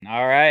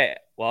All right.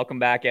 Welcome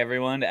back,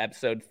 everyone, to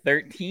episode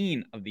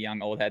 13 of the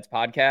Young Old Heads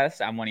podcast.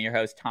 I'm one of your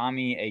hosts,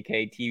 Tommy,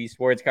 aka TV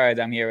Sports Cards.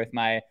 I'm here with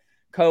my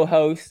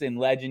co-host and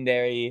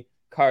legendary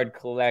card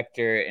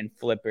collector and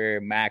flipper,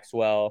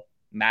 Maxwell.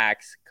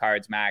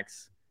 Cards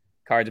Max.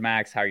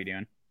 How are you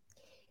doing?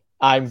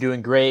 I'm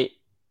doing great.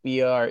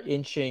 We are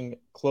inching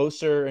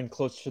closer and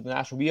closer to the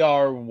national. We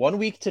are 1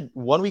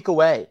 week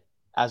away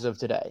as of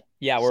today.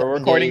 Yeah, we're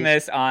recording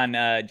this on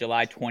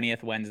July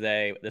 20th,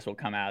 Wednesday. This will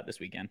come out this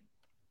weekend.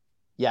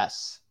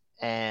 Yes,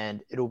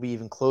 and it'll be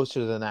even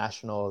closer to the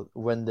national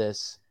when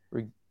this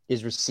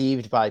is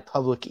received by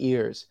public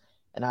ears,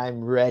 and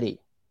I'm ready.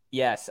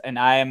 Yes, and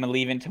I am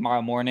leaving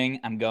tomorrow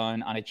morning. I'm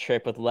going on a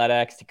trip with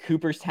LedX to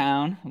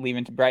Cooperstown. I'm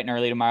leaving to bright and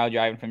early tomorrow,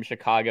 driving from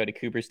Chicago to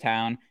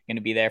Cooperstown. Going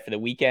to be there for the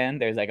weekend.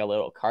 There's like a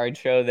little card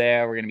show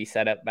there. We're going to be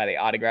set up by the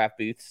autograph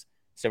booths.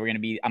 So I'm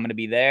going to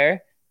be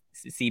there,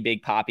 see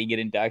Big Papi get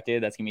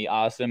inducted. That's going to be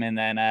awesome. And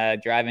then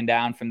driving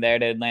down from there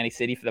to Atlantic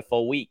City for the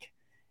full week.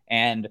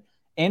 And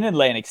in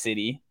Atlantic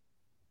City,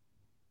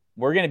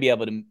 we're going to be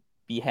able to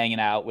be hanging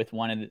out with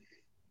one of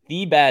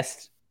the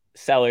best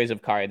sellers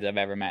of cards I've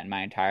ever met in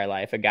my entire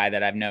life. A guy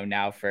that I've known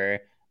now for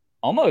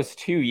almost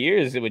 2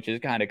 years, which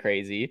is kind of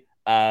crazy.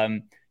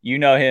 You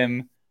know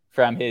him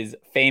from his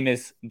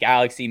famous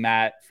Galaxy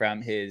mat,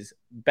 from his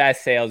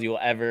best sales you will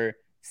ever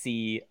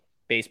see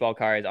baseball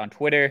cards on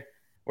Twitter.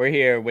 We're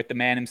here with the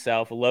man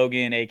himself,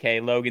 Logan, aka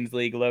Logan's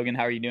League. Logan,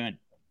 how are you doing?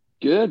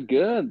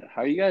 Good.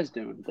 How are you guys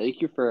doing?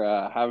 Thank you for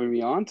having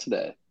me on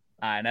today.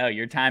 I know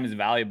your time is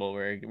valuable.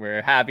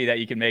 We're happy that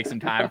you can make some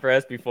time for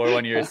us before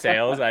one of your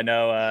sales. I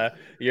know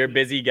you're a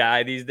busy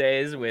guy these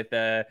days.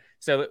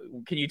 So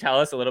can you tell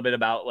us a little bit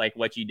about like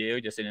what you do,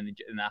 just in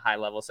a high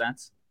level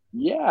sense?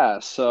 Yeah,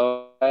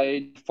 so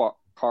I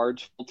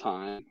cards full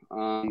time.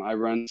 I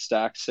run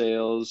stack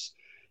sales.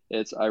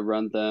 I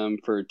run them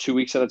for 2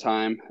 weeks at a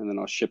time, and then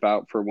I'll ship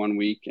out for 1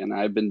 week. And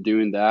I've been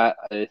doing that,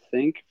 I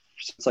think,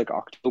 since like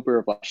October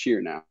of last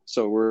year now.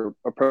 So we're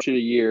approaching a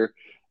year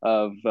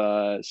of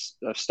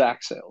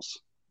stack sales.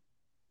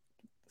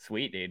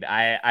 Sweet, dude.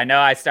 I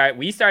know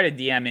we started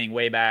DMing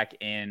way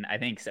back in, I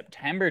think,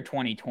 September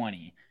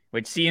 2020,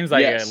 which seems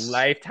like a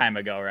lifetime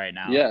ago right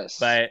now. Yes.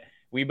 But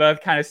we both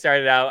kind of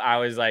started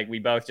out, we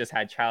both just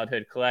had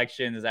childhood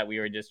collections that we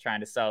were just trying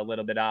to sell a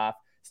little bit off,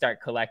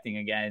 start collecting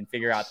again, and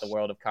figure out the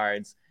world of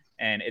cards.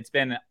 And it's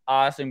been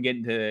awesome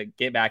getting to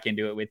get back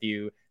into it with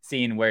you,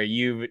 seeing where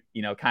you've,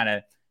 kind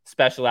of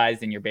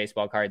specialized in your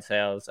baseball card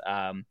sales.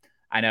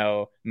 I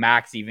know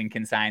Max even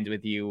consigns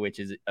with you, which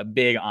is a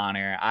big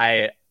honor.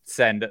 I've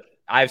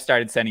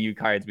started sending you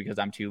cards because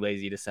I'm too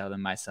lazy to sell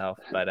them myself.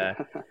 But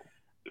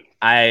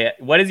can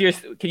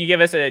you give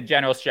us a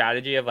general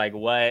strategy of like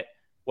who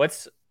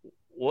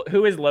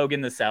is Logan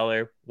the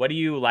seller? What do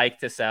you like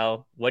to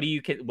sell? What do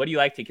you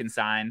like to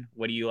consign?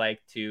 What do you like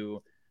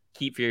to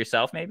keep for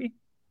yourself maybe?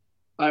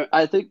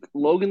 I think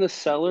Logan the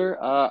seller,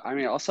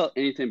 I'll sell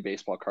anything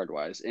baseball card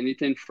wise,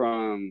 anything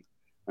from,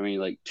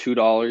 like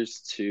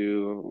 $2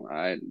 to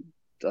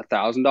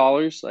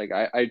 $1,000. Like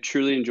I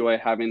truly enjoy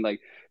having like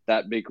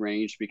that big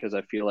range because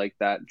I feel like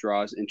that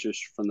draws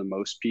interest from the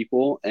most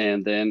people.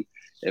 And then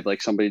if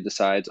like somebody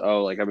decides,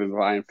 oh, like I've been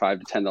buying $5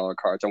 to $10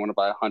 cards, I want to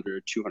buy $100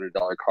 or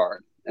 $200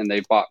 card, and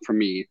they bought from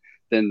me,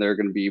 then they're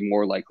going to be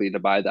more likely to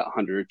buy that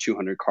 $100 or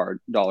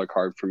 $200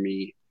 card from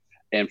me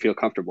and feel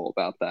comfortable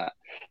about that.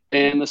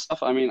 And the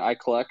stuff, I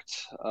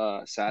collect,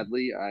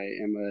 sadly, I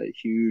am a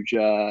huge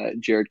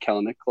Jared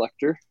Kelenic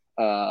collector.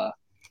 I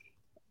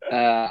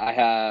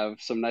have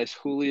some nice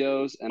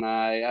Julios, and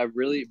I have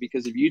really,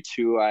 because of you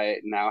two, I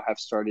now have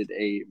started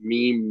a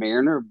meme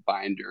Mariner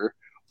binder,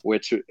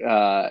 which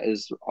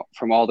is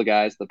from all the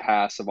guys the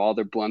past of all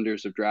their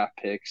blunders of draft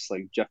picks,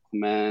 like Jeff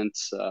Clement,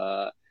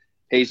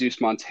 Jesus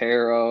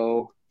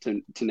Montero,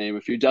 to name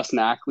a few. Dustin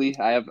Ackley.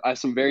 I have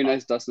some very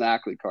nice Dustin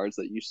Ackley cards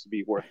that used to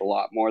be worth a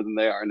lot more than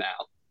they are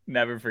now.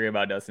 Never forget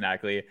about Dustin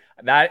Ackley.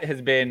 That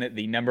has been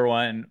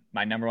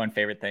my number one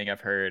favorite thing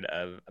I've heard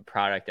of a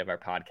product of our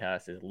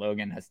podcast is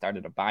Logan has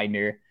started a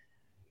binder.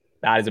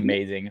 That is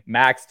amazing.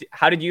 Max,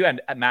 how did you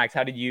and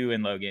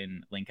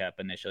Logan link up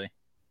initially?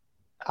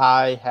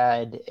 I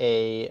had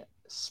a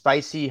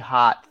spicy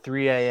hot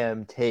 3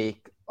 a.m.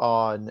 take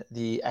on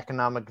the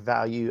economic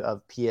value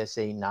of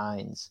PSA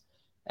 9s.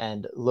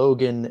 And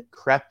Logan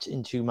crept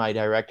into my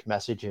direct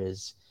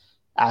messages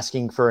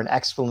asking for an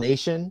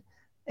explanation,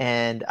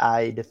 and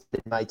I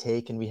defended my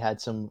take, and we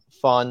had some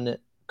fun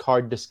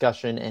card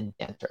discussion and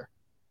banter.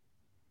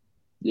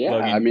 Yeah,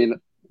 Logan,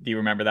 do you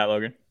remember that,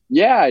 Logan?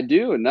 Yeah, I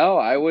do. No,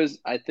 I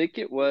think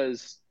it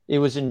was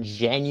in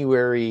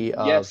January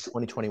of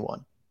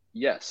 2021.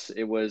 Yes,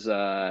 it was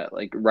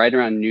like right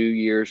around New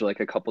Year's, or like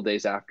a couple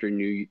days after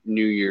New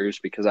Year's,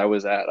 because I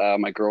was at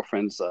my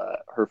girlfriend's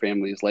her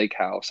family's lake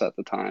house at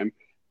the time.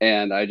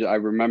 And I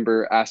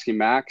remember asking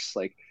Max,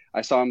 like,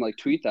 I saw him like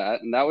tweet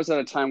that. And that was at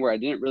a time where I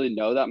didn't really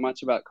know that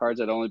much about cards.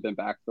 I'd only been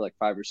back for like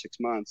 5 or 6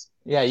 months.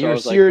 Yeah, you were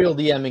serial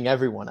DMing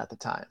everyone at the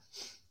time.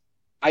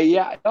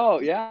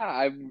 I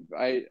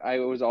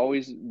was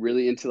always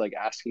really into like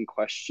asking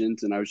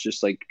questions, and I was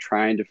just like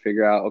trying to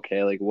figure out,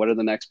 okay, like what are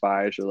the next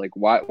buys, or like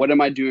what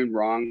am I doing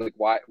wrong? Like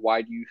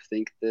why do you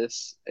think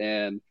this?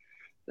 And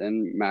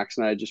then Max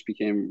and I just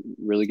became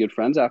really good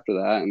friends after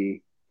that, and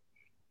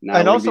now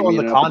And we're gonna be also on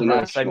the meeting up at the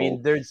converse, I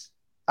mean, national.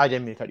 I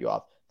didn't mean to cut you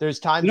off. There's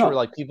times where No,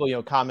 like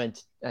people,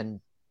 comment and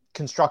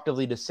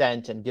constructively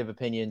dissent and give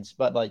opinions,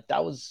 but like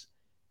that was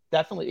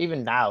definitely,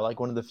 even now, like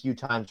one of the few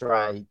times where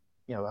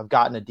I've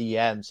gotten a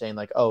DM saying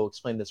like, oh,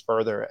 explain this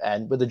further,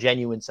 and with a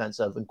genuine sense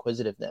of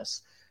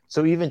inquisitiveness.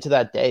 So even to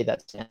that day,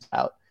 that stands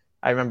out.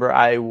 I remember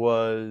I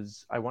want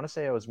to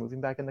say I was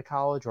moving back into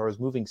college, or I was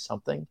moving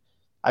something.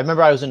 I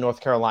remember I was in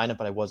North Carolina,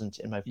 but I wasn't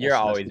in my full You're semester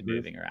always group.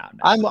 moving around,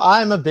 I'm man.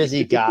 I'm a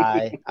busy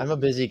guy. I'm a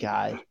busy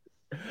guy.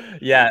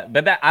 Yeah,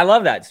 but I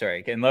love that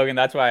story. And Logan,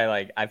 that's why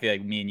like I feel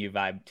like me and you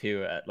vibe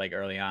too. Like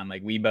early on,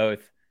 like we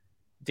both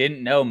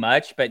didn't know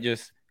much, but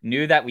just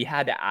knew that we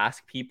had to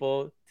ask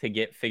people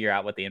to figure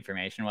out what the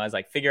information was,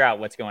 like figure out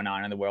what's going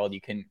on in the world.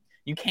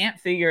 You can't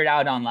figure it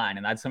out online,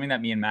 and that's something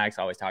that me and Max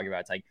always talk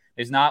about. It's like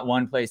there's not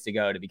one place to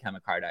go to become a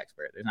card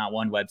expert. There's not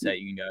one website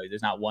you can go.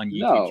 There's not one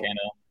YouTube no,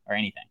 channel or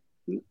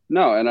anything.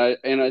 no, and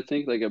I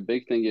think like a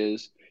big thing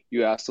is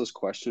you ask those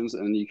questions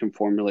and you can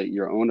formulate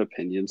your own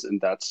opinions, and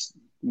that's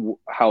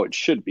how it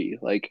should be.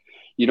 Like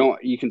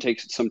you can take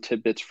some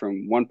tidbits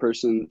from one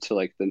person to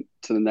like the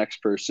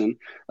next person.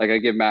 Like I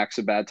give Max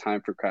a bad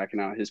time for cracking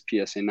out his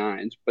PSA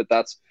nines, but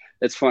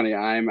it's funny.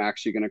 I'm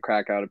actually going to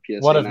crack out a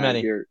One PSA of nine many.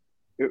 here,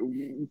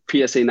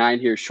 PSA nine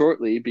here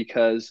shortly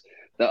because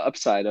the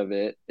upside of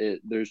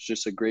there's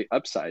just a great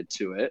upside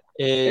to it.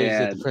 Is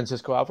it the And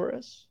Francisco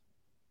Alvarez?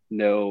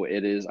 no,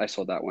 it is. I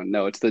sold that one.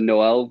 No, it's the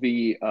Noel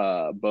V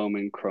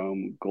Bowman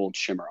Chrome Gold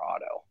Shimmer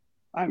Auto.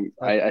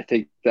 I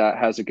think that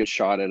has a good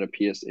shot at a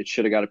PS. It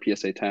should have got a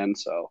PSA 10.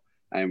 So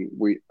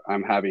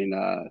I'm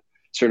having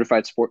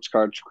certified sports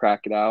cards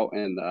crack it out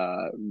and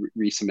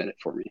resubmit it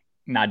for me.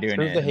 Not doing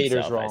Prove it the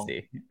haters himself, I wrong.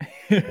 see.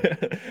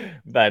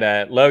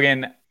 But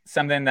Logan,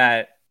 something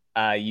that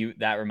you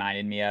that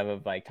reminded me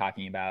of like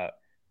talking about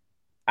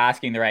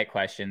asking the right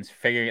questions,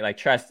 figuring like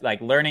trust,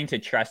 like learning to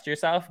trust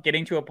yourself,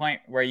 getting to a point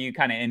where you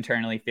kind of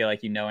internally feel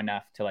like you know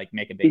enough to like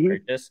make a big Mm-hmm.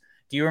 purchase.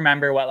 Do you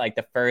remember what like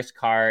the first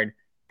card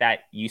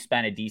that you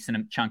spent a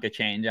decent chunk of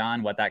change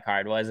on, what that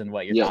card was and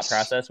what your thought Yes,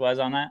 process was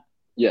on that?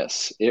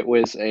 yes, it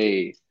was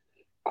a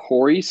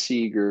Corey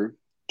Seager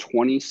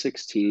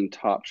 2016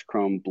 Topps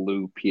Chrome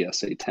Blue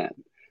PSA 10.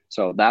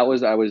 So that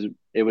was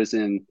it was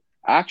in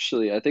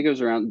actually I think it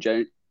was around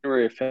January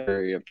or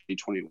February of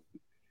 2021.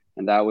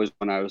 And that was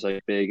when I was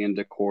like big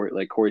into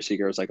Corey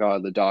Seager was like, oh,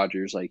 the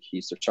Dodgers, like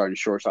he's starting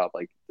shortstop,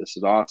 like this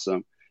is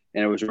awesome.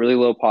 And it was a really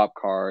low pop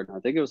card. I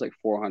think it was like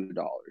 $400.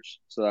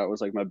 So that was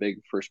like my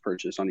big first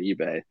purchase on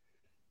eBay.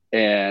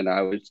 And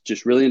I was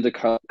just really into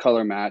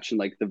color match and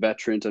like the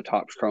veterans of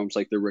Topps Chromes,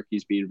 like the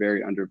rookies being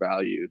very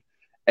undervalued.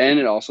 And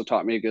it also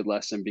taught me a good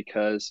lesson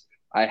because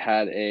I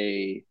had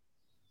a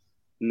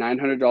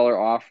 $900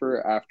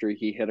 offer after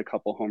he hit a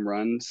couple home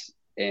runs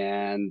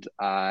and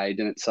I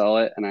didn't sell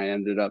it and I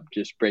ended up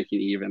just breaking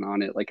even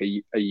on it like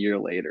a year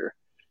later.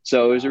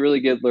 So it was a Wow. really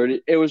good learning.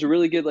 It was a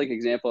really good like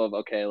example of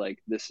okay, like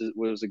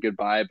was a good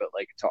buy, but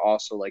like to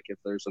also like if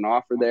there's an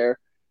offer there,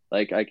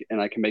 like I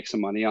can make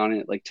some money on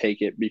it, like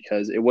take it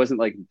because it wasn't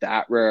like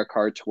that rare a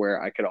card to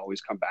where I could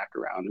always come back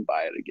around and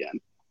buy it again.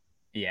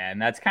 Yeah,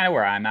 and that's kind of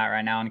where I'm at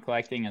right now in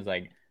collecting is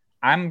like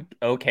I'm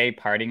okay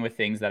parting with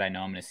things that I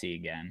know I'm going to see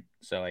again.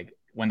 So like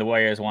when the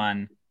Warriors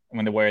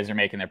are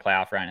making their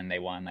playoff run and they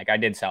won, like I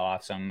did sell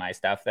off some of my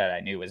stuff that I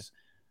knew was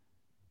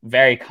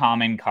very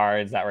common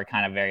cards that were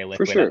kind of very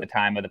For liquid at the sure.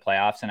 time of the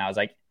playoffs, and I was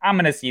like, I'm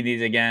going to see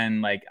these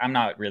again. Like I'm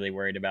not really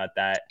worried about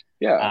that.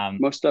 Yeah, Um,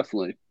 most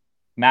definitely.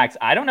 Max,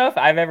 I don't know if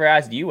I've ever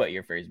asked you what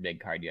your first big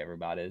card you ever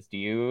bought is. Do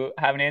you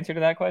have an answer to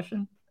that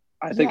question?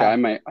 Yeah.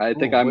 I think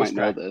Ooh, I voice might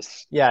know crack.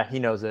 this. Yeah, he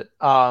knows it.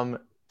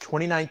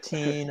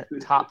 2019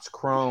 Topps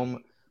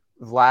Chrome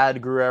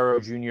Vlad Guerrero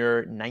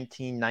Jr.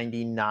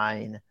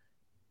 1999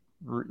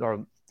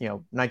 or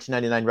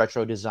 1999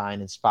 retro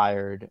design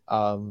inspired.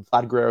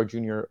 Vlad Guerrero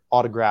Jr.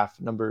 autograph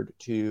numbered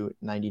to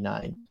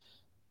 99.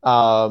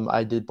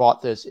 I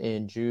bought this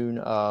in June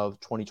of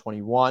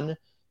 2021.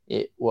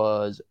 It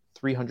was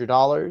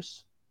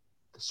 $300.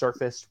 The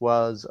surface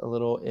was a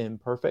little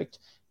imperfect,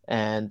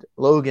 and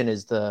Logan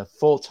is the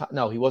full time.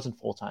 No, he wasn't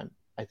full time,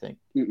 I think,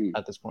 Mm-mm.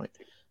 at this point.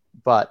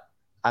 But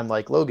I'm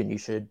like, Logan, you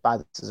should buy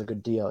this as a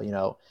good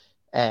deal.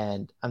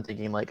 And I'm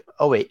thinking like,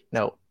 oh wait,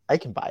 no, I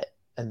can buy it,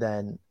 and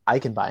then I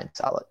can buy and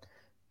sell it.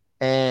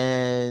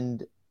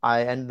 And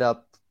I ended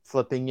up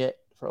flipping it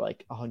for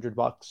like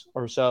 $100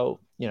 or so.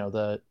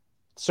 The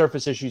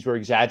surface issues were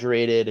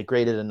exaggerated. It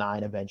graded a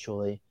 9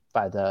 eventually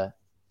by the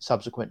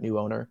subsequent new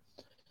owner.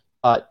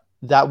 But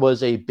that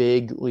was a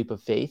big leap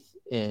of faith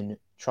in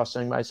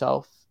trusting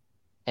myself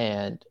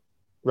and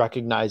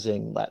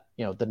recognizing that,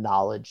 the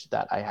knowledge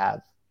that I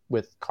have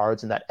with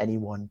cards and that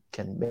anyone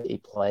can make a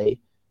play,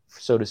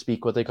 so to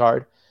speak, with a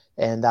card.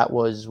 And that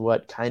was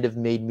what kind of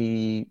made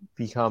me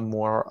become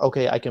more,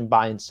 okay, I can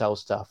buy and sell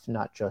stuff,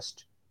 not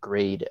just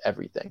upgrade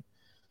everything.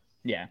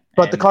 Yeah.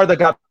 But the card that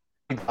got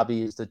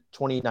Bobby is the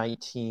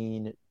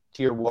 2019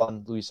 Tier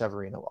 1 Luis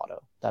Severino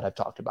auto that I've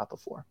talked about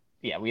before.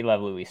 Yeah, we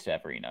love Luis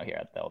Severino here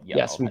at the Young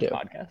Yes, we do.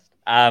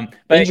 Podcast.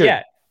 But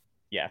Injured.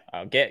 Yeah.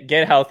 Oh,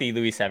 get healthy,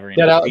 Luis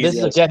Severino. This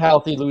is a get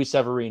healthy Luis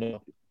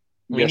Severino.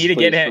 We need to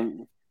get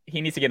him.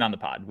 He needs to get on the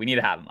pod. We need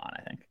to have him on,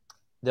 I think.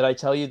 Did I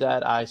tell you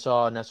that I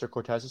saw Nestor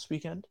Cortez this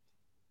weekend?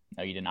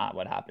 No, you did not.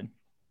 What happened?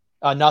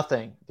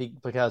 Nothing,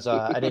 because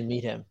I didn't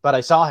meet him, but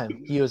I saw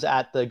him. He was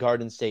at the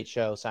Garden State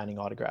show signing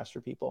autographs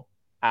for people.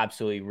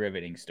 Absolutely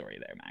riveting story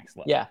there, Max.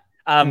 Yeah.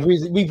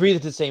 We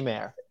breathe the same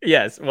air.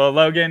 Yes. Well,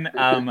 Logan,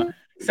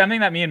 something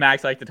that me and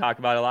Max like to talk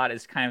about a lot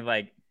is kind of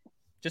like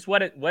just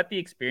what the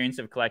experience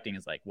of collecting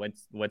is like.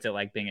 What's it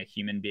like being a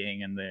human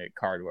being in the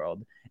card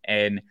world?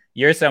 And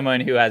you're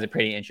someone who has a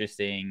pretty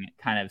interesting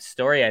kind of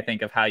story, I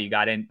think, of how you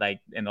got in, like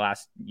in the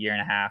last year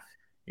and a half,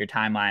 your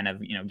timeline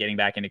of, getting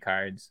back into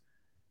cards,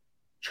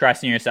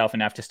 trusting yourself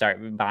enough to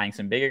start buying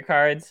some bigger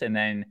cards, and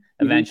then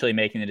eventually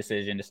making the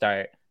decision to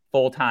start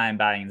full-time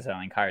buying and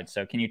selling cards.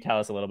 So can you tell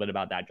us a little bit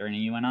about that journey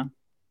you went on?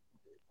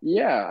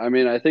 Yeah, I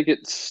mean, I think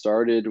it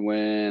started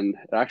when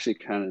it actually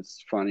kind of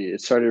funny.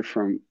 It started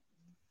from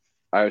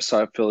I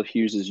saw Phil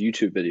Hughes's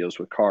YouTube videos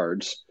with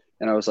cards,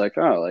 and I was like,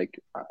 oh, like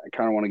I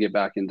kind of want to get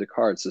back into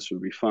cards. This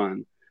would be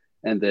fun.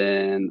 And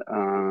then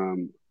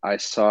I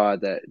saw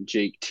that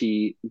Jake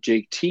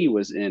T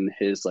was in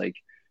his like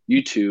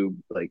YouTube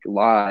like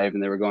live,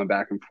 and they were going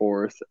back and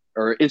forth,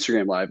 or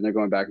Instagram live, and they're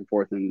going back and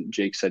forth. And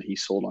Jake said he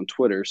sold on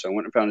Twitter, so I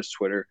went and found his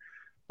Twitter,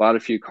 bought a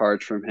few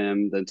cards from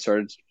him, then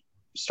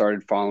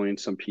started following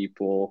some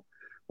people.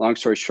 Long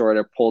story short,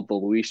 I pulled the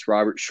Luis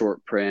Robert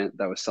short print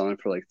that was selling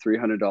for like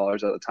 $300 at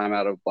the time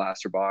out of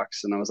Blaster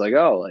Box, and I was like,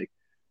 oh, like,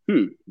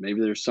 maybe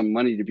there's some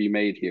money to be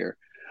made here.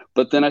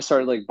 But then I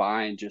started like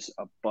buying just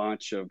a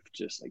bunch of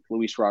just like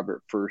Luis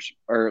Robert first,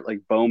 or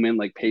like Bowman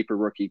like paper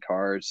rookie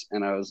cards,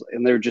 and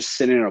they were just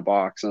sitting in a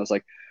box, and I was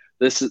like,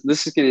 this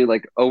is getting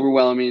like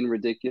overwhelming,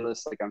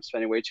 ridiculous. Like I'm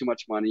spending way too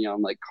much money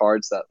on like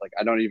cards that like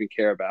I don't even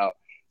care about.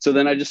 So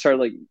then I just started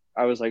like,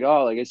 I was like,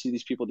 oh, like I see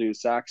these people doing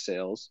sack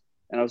sales,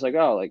 and I was like,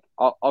 oh, like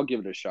I'll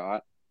give it a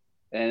shot.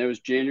 And it was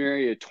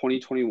January of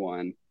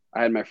 2021.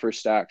 I had my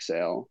first stack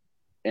sale,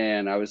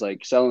 and I was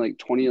like selling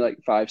like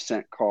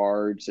 5-cent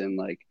cards, and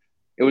like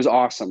it was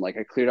awesome. Like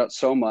I cleared out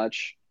so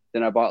much.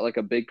 Then I bought like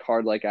a big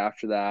card like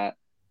after that.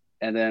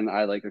 And then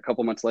I like a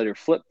couple months later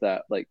flipped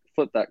that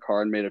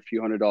card, made a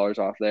few $100s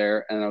off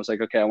there. And I was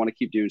like, okay, I want to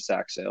keep doing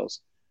sack sales.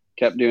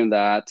 Kept doing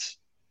that.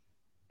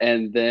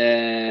 And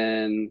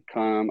then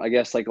I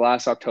guess like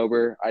last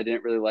October, I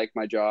didn't really like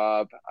my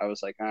job. I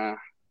was like,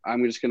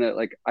 I'm just going to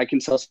like, I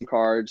can sell some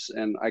cards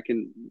and I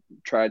can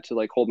try to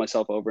like hold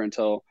myself over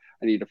until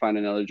I need to find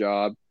another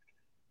job.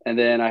 And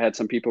then I had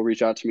some people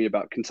reach out to me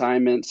about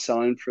consignments,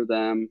 selling for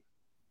them.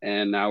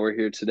 And now we're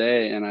here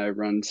today, and I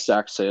run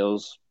stack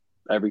sales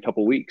every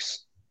couple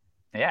weeks.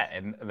 Yeah,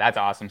 and that's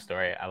an awesome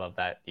story. I love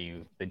that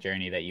the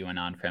journey that you went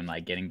on from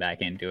like getting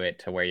back into it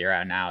to where you're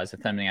at now is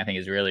something I think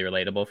is really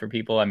relatable for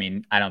people. I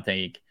mean, I don't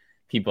think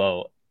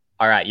people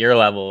are at your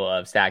level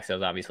of stack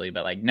sales, obviously,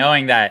 but like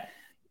knowing that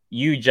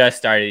you just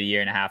started a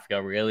year and a half ago,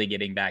 really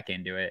getting back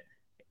into it,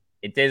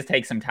 it does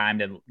take some time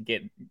to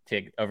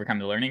overcome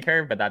the learning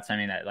curve, but that's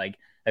something that like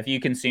if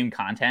you consume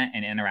content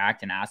and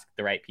interact and ask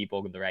the right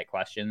people the right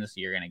questions,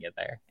 you're going to get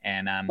there.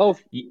 And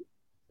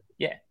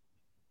yeah,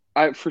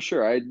 for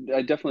sure. I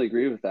definitely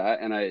agree with that.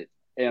 And I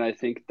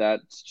think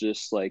that's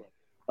just like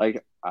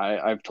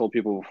I've told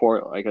people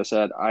before, like I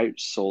said, I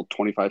sold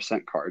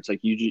 25-cent cards.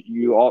 Like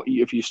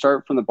if you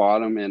start from the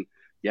bottom and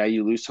yeah,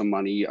 you lose some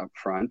money up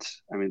front.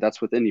 I mean,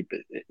 that's with any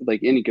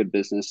good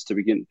business to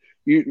begin.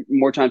 You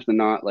more times than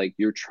not, like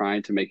you're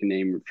trying to make a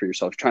name for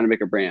yourself, trying to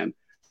make a brand.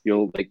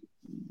 You're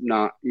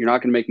not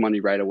going to make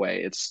money right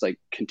away. It's like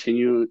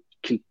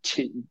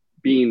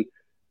being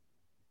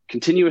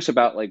continuous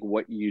about like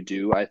what you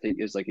do. I think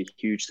is like a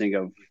huge thing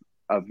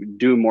of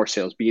doing more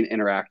sales, being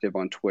interactive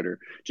on Twitter,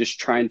 just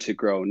trying to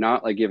grow,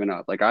 not like giving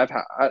up. Like I've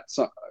had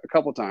a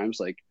couple times,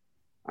 like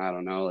I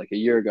don't know, like a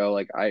year ago,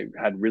 like I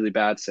had really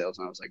bad sales,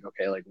 and I was like,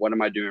 okay, like what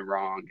am I doing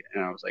wrong?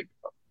 And I was like,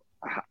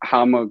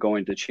 how am I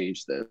going to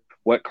change this?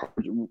 What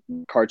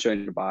cards should I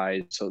need to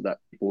buy so that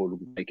people would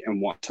like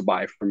and want to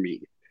buy from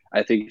me?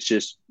 I think it's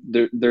just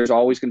there's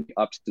always going to be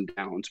ups and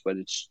downs, but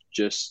it's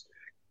just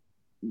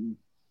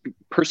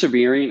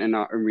persevering and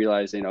not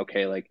realizing,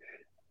 okay, like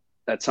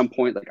at some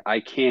point, like I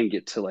can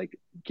get to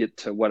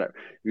whatever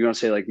you want to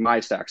say, like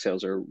my stack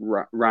sales or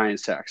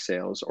Ryan's stack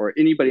sales or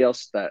anybody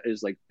else that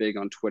is like big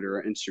on Twitter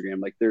or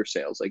Instagram, like their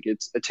sales, like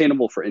it's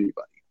attainable for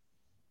anybody.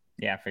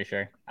 Yeah, for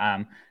sure.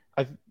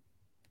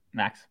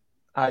 Max,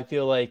 I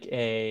feel like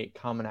a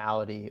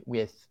commonality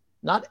with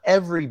not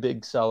every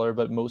big seller,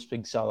 but most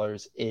big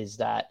sellers is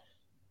that,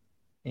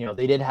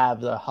 they did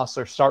have the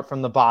hustler start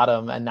from the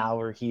bottom and now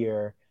we're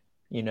here,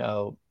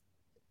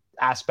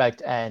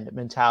 aspect and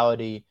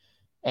mentality.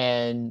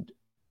 And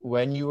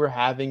when you were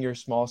having your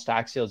small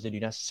stack sales, did you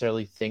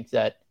necessarily think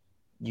that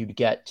you'd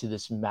get to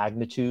this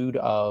magnitude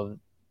of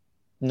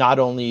not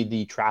only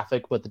the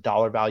traffic, but the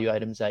dollar value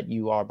items that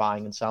you are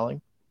buying and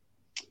selling?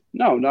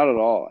 No, not at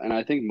all. And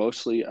I think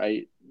mostly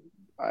I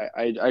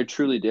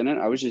truly didn't.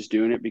 I was just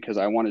doing it because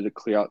I wanted to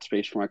clear out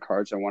space for my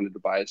cards. I wanted to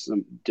buy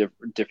some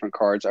different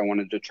cards. I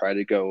wanted to try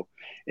to go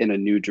in a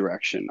new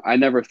direction. I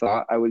never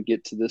thought I would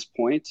get to this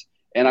point,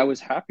 and I was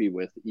happy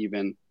with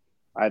even,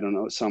 I don't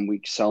know, some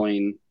weeks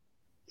selling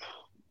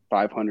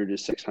 500 to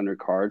 600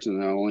 cards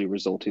and then only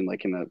resulting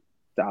like in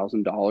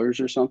 $1,000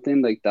 or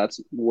something. Like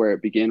that's where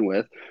it began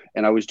with.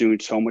 And I was doing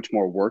so much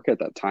more work at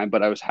that time,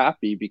 but I was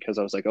happy because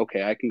I was like,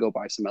 okay, I can go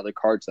buy some other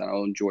cards that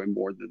I'll enjoy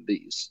more than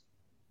these.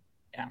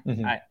 Yeah,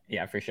 Mhm.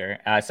 yeah, for sure.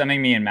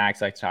 Something me and Max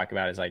like to talk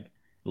about is like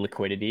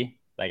liquidity,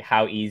 like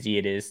how easy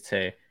it is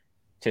to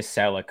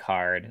sell a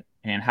card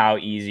and how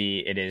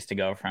easy it is to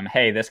go from,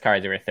 hey, this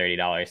card's worth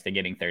 $30 to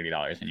getting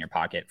 $30 in your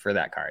pocket for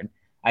that card.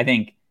 I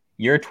think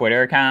your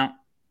Twitter account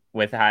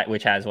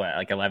which has what,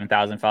 like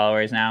 11,000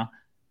 followers now.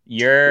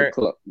 We're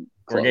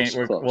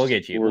We'll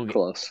get you. We're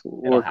close.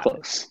 It'll We're happen.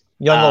 close.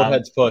 Young old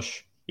heads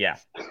push. Yeah,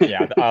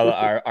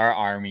 our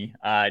army.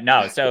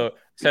 No, so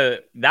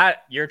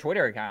that your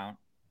Twitter account,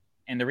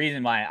 and the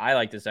reason why I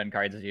like to send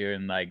cards to you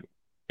and like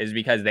is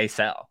because they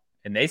sell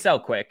and they sell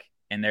quick,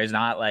 and there's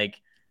not like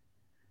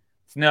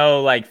it's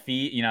no like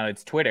fee. You know,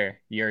 it's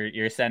Twitter.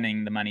 You're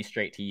sending the money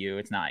straight to you.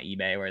 It's not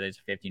eBay where there's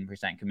a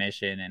 15%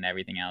 commission and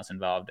everything else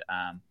involved.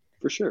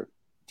 For sure.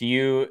 Do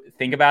you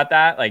think about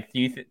that? Like,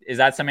 is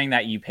that something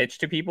that you pitch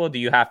to people? Do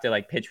you have to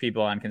like pitch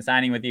people on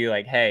consigning with you?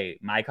 Like, hey,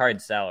 my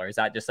cards sell, or is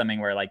that just something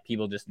where like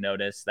people just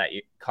notice that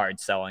your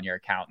cards sell on your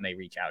account and they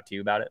reach out to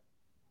you about it?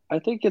 I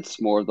think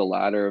it's more the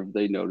latter of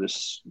they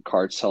notice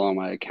cards sell on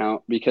my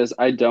account because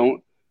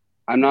I'm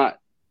not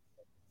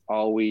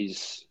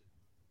always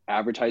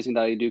advertising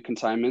that I do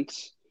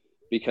consignments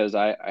because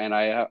I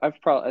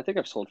think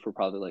I've sold for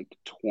probably like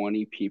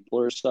 20 people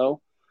or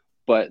so,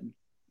 but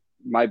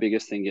my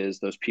biggest thing is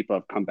those people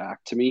have come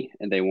back to me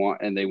and they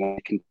want to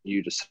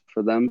continue to sell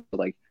for them.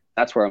 Like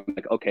that's where I'm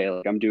like, okay,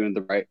 like I'm doing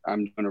the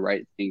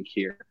right thing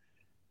here.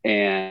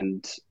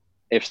 And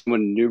if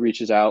someone new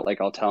reaches out,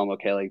 like I'll tell them,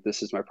 okay, like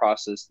this is my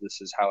process,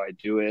 this is how I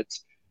do it.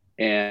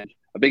 And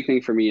a big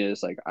thing for me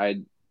is like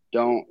I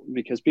don't,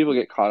 because people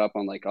get caught up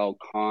on like, oh,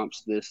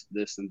 comps, this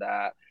and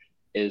that,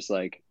 is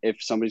like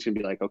if somebody's gonna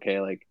be like,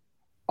 okay, like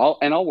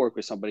I'll work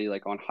with somebody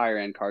like on higher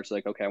end cards,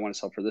 like, okay, I want to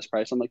sell for this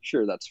price. I'm like,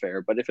 sure, that's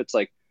fair. But if it's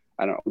like,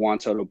 I don't know, Juan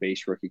Soto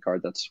base rookie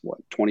card, that's what,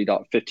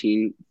 $20,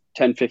 15,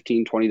 10,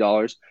 15,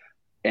 $20.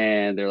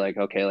 And they're like,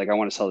 okay, like I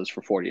want to sell this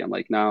for 40. I'm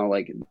like, no,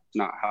 like it's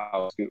not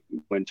how it's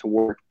going to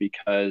work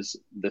because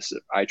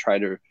I try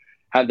to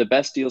have the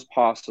best deals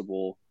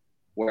possible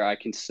where I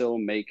can still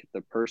make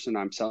the person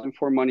I'm selling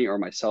for money or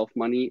myself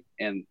money,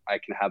 and I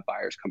can have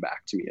buyers come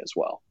back to me as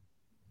well.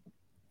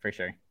 For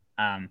sure.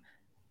 I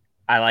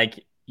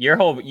like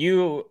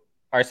you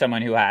are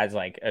someone who has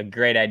like a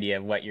great idea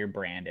of what your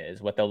brand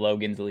is, what the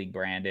Logan's League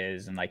brand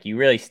is, and like you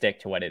really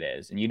stick to what it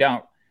is, and you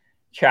don't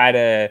try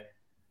to,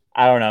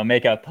 I don't know,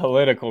 make a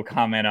political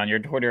comment on your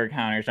Twitter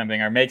account or something,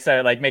 or make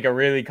a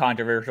really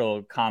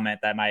controversial comment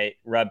that might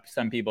rub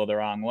some people the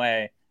wrong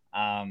way.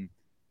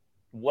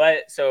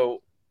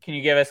 So can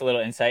you give us a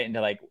little insight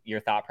into like your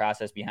thought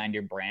process behind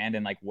your brand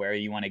and like where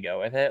you want to go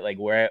with it? Like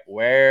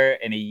where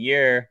in a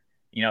year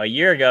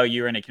ago,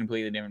 you were in a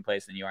completely different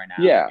place than you are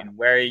now. Yeah. And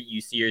where you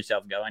see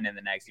yourself going in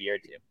the next year or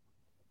two?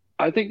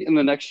 I think in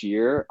the next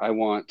year, I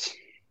want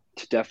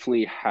to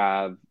definitely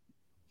have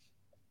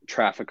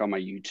traffic on my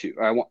YouTube.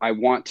 I only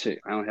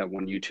have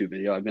one YouTube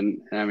video.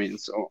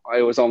 So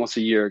it was almost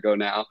a year ago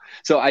now.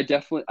 So I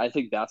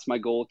think that's my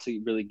goal,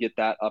 to really get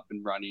that up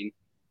and running.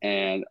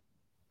 And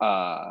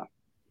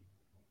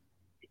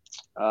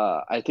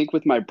I think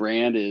with my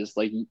brand is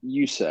like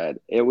you said,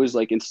 it was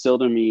like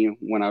instilled in me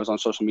when I was on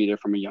social media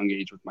from a young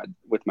age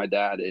with my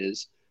dad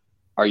is,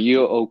 are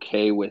you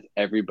okay with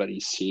everybody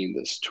seeing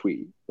this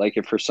tweet? Like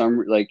if for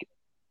some like,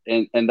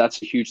 and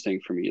that's a huge thing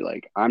for me.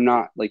 Like I'm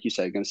not, like you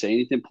said, going to say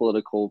anything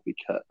political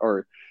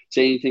or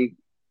say anything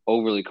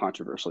overly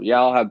controversial. Yeah,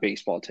 I'll have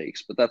baseball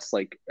takes, but that's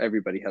like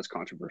everybody has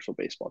controversial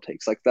baseball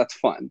takes. Like that's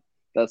fun.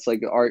 That's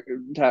like art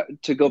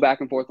to go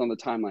back and forth on the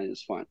timeline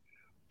is fun.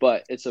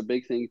 But it's a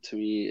big thing to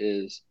me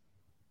is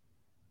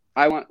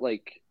I want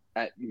like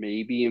at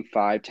maybe in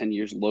 5-10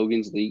 years,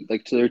 Logan's League,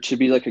 like there should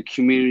be like a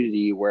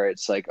community where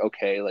it's like,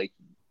 okay, like,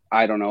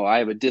 I don't know, I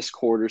have a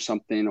Discord or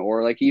something,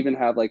 or like even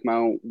have like my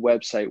own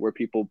website where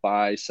people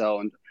buy, sell.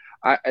 And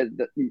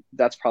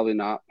that's probably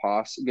not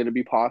going to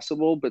be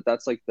possible, but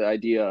that's like the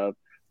idea of,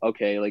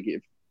 okay, like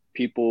if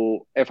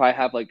I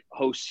have like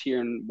hosts here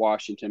in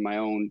Washington, my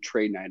own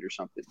trade night or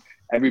something,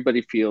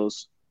 everybody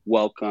feels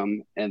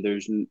welcome and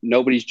there's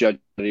nobody's judging.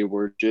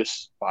 We're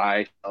just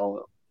selling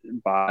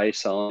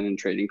and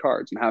trading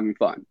cards and having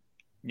fun.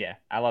 Yeah,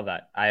 I love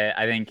that.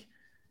 I think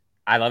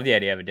I love the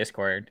idea of a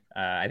Discord.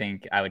 I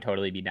think I would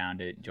totally be down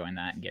to join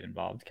that and get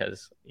involved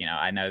because,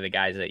 I know the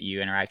guys that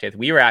you interact with.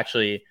 We were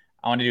actually,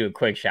 I want to do a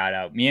quick shout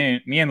out.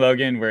 Me and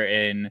Logan were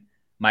in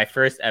my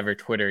first ever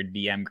Twitter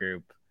DM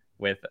group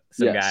with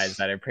some Yes. guys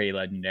that are pretty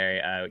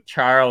legendary.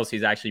 Charles,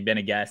 who's actually been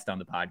a guest on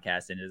the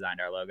podcast and designed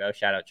our logo.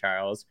 Shout out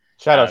Charles.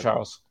 Shout out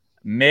Charles.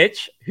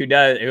 Mitch, me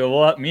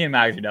and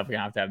Max are definitely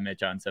gonna have to have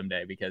Mitch on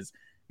someday, because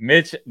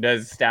Mitch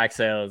does stack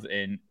sales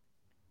and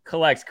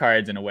collects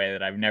cards in a way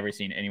that I've never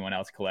seen anyone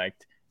else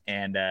collect.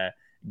 And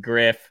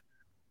Griff,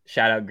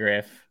 shout out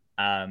Griff.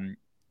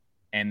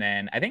 And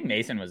then I think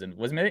Mason was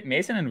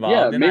Mason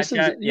involved in Mason's,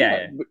 that chat?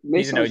 Yeah.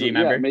 He's an OG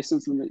member. Yeah,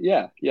 Mason's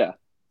yeah.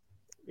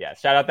 Yeah,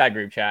 shout out that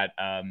group chat.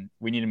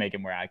 We need to make it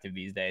more active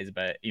these days,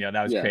 but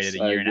that was created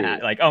a year and a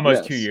half, like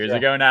almost 2 years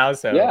ago now.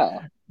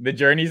 So the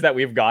journeys that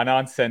we've gone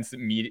on since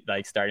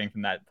starting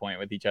from that point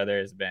with each other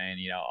has been,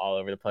 all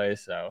over the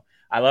place. So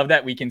I love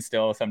that we can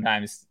still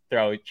sometimes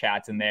throw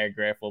chats in there.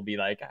 Griff will be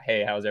like,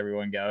 "Hey, how's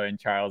everyone going?"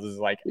 Charles is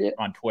like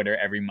on Twitter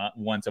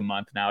once a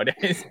month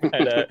nowadays.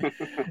 But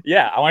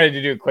I wanted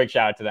to do a quick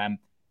shout out to them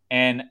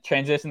and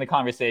transition the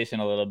conversation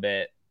a little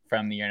bit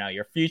from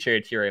your future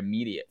to your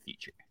immediate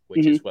future,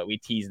 which is what we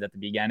teased at the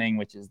beginning,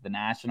 which is the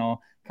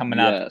National coming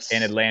up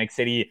in Atlantic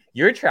City.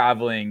 You're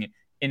traveling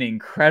an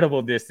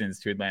incredible distance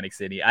to Atlantic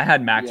City. I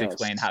had Max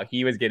explain how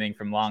he was getting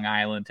from Long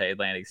Island to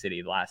Atlantic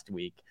City last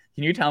week.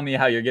 Can you tell me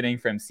how you're getting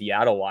from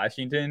Seattle,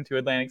 Washington to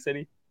Atlantic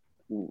City?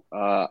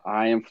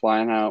 I am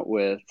flying out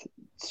with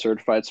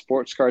certified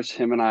sports cars.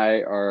 Him and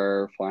I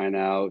are flying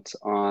out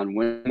on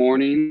Wednesday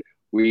morning.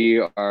 We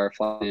are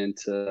flying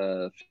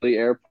into Philly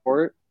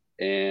Airport,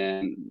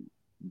 and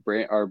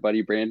our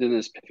buddy Brandon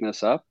is picking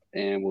us up,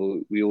 and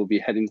we will be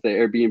heading to the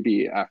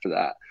Airbnb after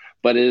that.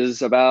 But it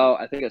is about,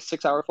 I think, a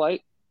 6-hour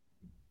flight.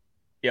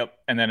 Yep,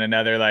 and then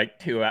another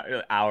 2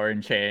 hour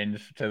and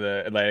change to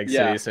the Atlantic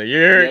City. So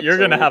you're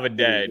gonna have a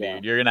day,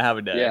 dude. You're gonna have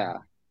a day.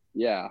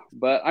 Yeah.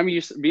 But I'm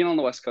used to being on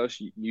the West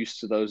Coast.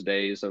 Used to those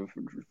days of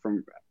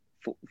from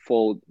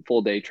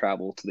full day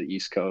travel to the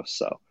East Coast.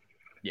 So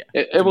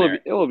it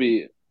will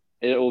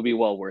be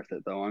well worth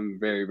it, though. I'm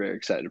very, very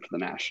excited for the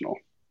National.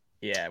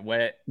 Yeah.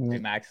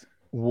 Max?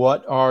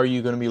 What are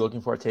you going to be looking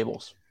for at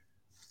tables?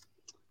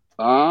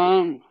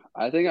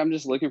 I think I'm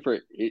just looking for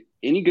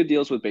any good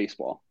deals with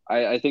baseball.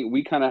 I think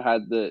we kind of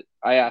had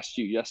I asked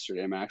you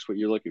yesterday, Max, what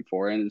you're looking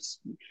for, and it's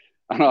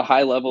on a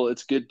high level,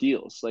 it's good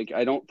deals.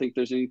 I don't think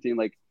there's anything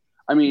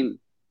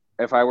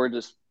if I were to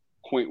just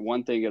point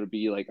one thing, it would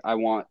be I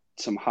want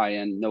some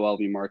high-end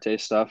Noelvi Marte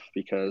stuff,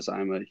 because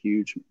I'm a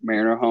huge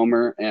Mariner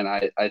homer, and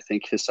I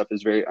think his stuff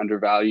is very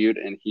undervalued,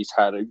 and he's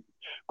had a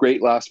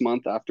great last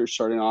month after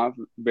starting off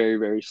very,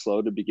 very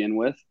slow to begin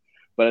with.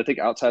 But I think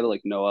outside of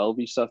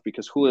Noelvi stuff,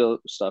 because Julio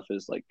stuff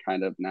is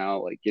kind of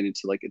now getting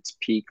to its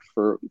peak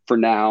for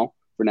now.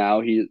 For now,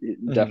 he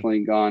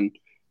definitely gone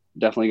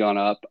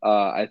up.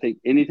 I think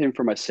anything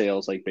for my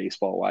sales,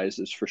 baseball wise,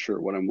 is for sure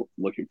what I'm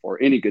looking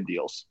for. Any good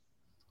deals.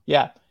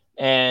 Yeah,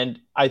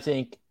 and I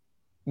think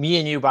me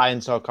and you buy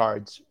and sell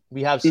cards.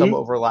 We have some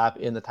overlap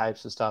in the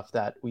types of stuff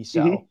that we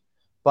sell,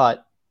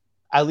 but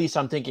at least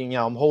I'm thinking,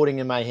 I'm holding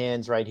in my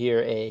hands right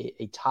here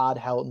a Todd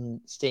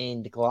Helton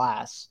stained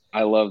glass.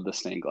 I love the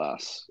stained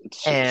glass.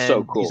 It's and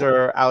so cool. These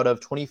are out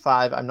of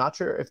 25. I'm not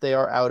sure if they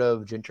are out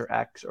of Ginter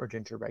X or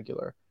Ginter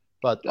Regular,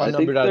 but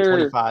unnumbered out of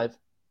 25.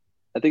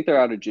 I think they're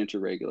out of Ginter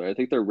Regular. I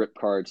think they're rip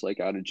cards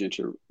out of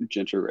Ginter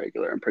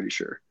Regular. I'm pretty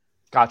sure.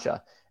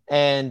 Gotcha.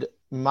 And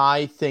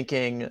my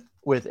thinking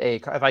with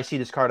if I see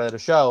this card at a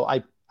show,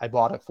 I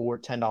bought it for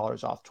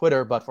 $10 off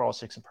Twitter, but for all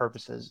intents and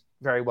purposes,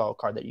 very well a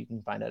card that you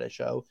can find at a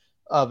show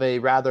of a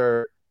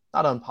rather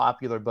not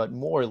unpopular, but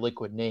more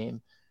liquid name.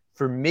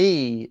 For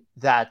me,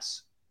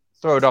 that's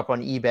throw it up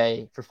on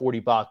eBay for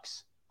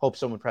 $40, hope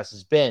someone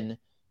presses bin,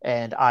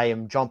 and I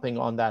am jumping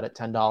on that at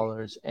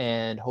 $10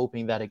 and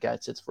hoping that it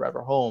gets its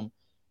forever home.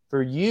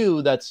 For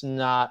you, that's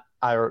not,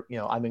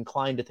 I'm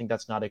inclined to think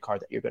that's not a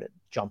card that you're going to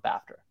jump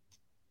after.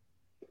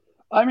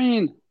 I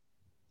mean,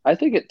 I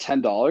think at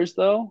 $10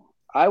 though,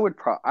 I would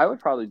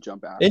probably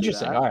jump after.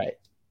 Interesting. That. All right.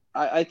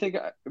 I think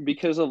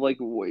because of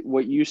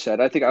what you said,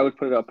 I think I would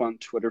put it up on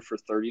Twitter for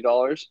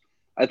 $30.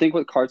 I think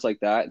with cards like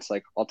that, it's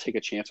I'll take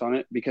a chance on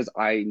it because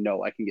I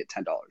know I can get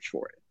 $10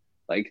 for it.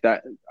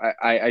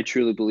 I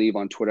truly believe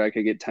on Twitter I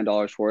could get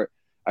 $10 for it.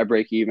 I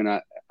break even.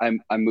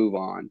 I move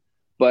on.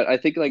 But I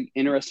think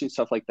interesting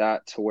stuff like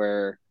that, to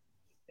where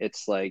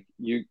it's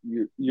you're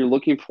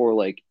looking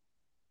for I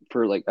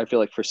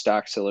feel for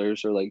stack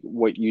sellers, or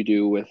what you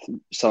do with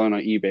selling on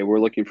eBay, we're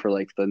looking for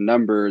the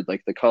numbered,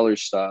 the color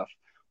stuff.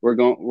 We're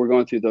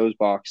going through those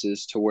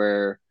boxes to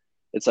where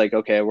it's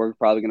okay, we're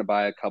probably going to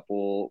buy a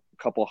couple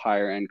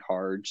higher end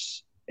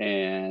cards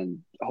and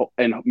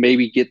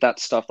maybe get that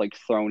stuff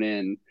thrown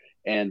in,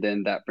 and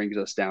then that brings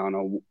us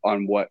down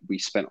on what we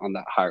spent on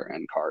that higher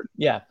end card.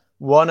 Yeah.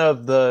 One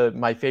of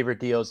my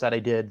favorite deals that I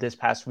did this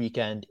past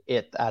weekend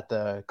at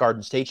the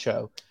Garden State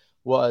show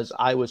was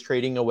I was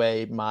trading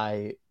away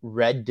my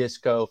red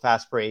disco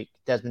fast break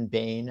Desmond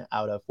Bain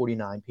out of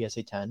 49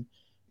 PSA 10,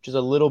 which is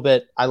a little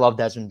bit, I love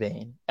Desmond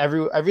Bain.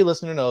 Every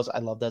listener knows I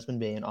love Desmond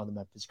Bain on the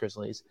Memphis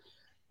Grizzlies.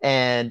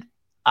 And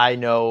I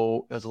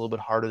know it was a little bit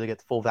harder to get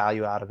the full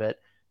value out of it.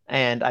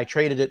 And I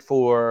traded it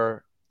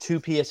for 2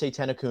 PSA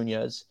 10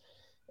 Acuñas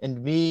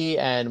And me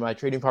and my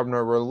trading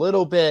partner were a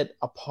little bit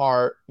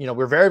apart.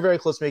 We're very, very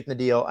close to making the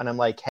deal. And I'm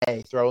like,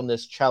 hey, throw in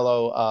this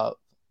cello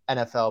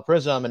NFL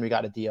Prism, and we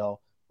got a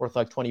deal worth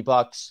like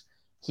 $20.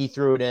 He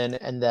threw it in,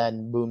 and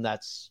then boom,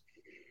 that's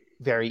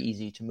very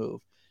easy to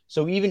move.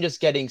 So even just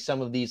getting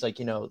some of these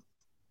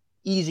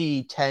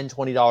easy $10,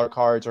 $20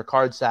 cards or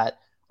cards that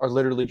are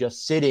literally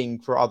just sitting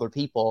for other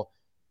people.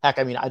 Heck,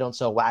 I mean, I don't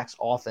sell wax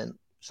often.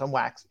 Some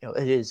wax,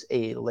 it is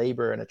a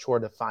labor and a chore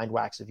to find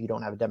wax if you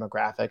don't have a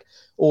demographic,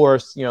 or,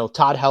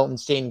 Todd Helton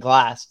stained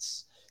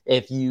glass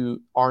if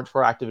you aren't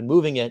proactive in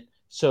moving it.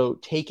 So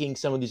taking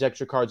some of these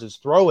extra cards as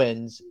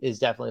throw-ins is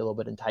definitely a little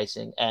bit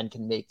enticing and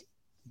can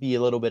be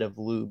a little bit of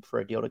lube for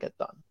a deal to get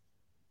done.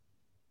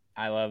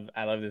 I love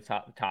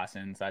the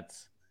toss-ins.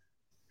 That's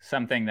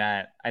something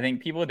that I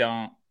think people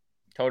don't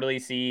totally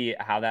see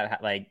how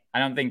that, I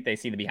don't think they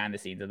see the behind the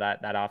scenes of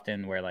that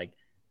often, where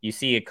you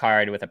see a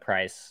card with a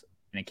price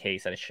in a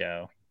case at a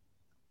show.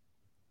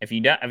 If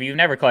you've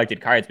never collected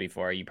cards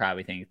before, you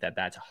probably think that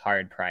that's a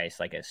hard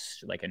price, like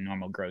a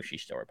normal grocery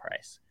store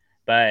price.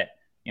 But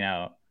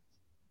the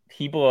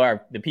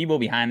people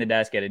behind the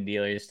desk at a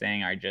dealer's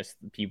thing are just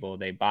the people,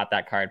 they bought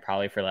that card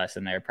probably for less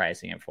than they're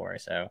pricing it for.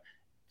 So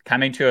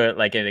coming to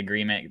an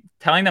agreement,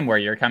 telling them where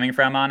you're coming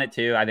from on it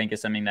too, I think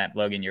is something that,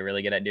 Logan, you're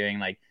really good at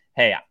doing.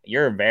 Hey,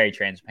 you're a very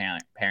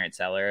transparent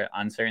seller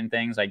on certain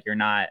things. You're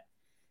not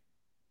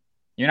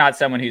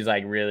someone who's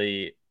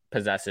really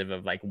possessive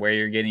of where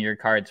you're getting your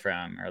cards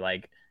from or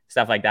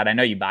stuff like that. I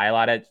know you buy a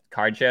lot of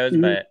card shows,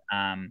 but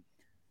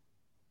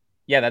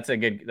yeah, that's a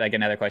good,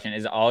 another question.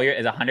 Is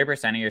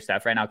 100% of your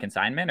stuff right now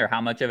consignment, or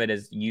how much of it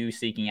is you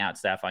seeking out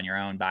stuff on your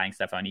own, buying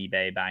stuff on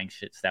eBay, buying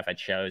stuff at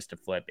shows to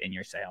flip in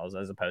your sales,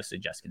 as opposed to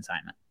just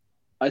consignment?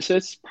 I say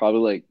it's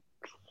probably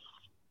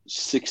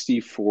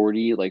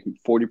 60-40,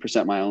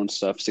 40% my own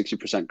stuff,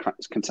 60%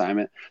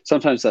 consignment.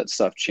 Sometimes that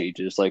stuff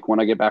changes. When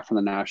I get back from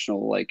the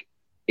national,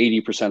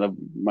 80% of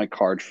my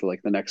cards for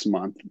the next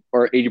month,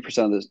 or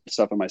 80% of the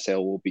stuff in my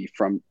sale will be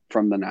from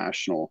the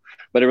national.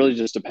 But it really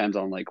just depends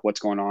on what's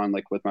going on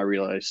with my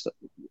realized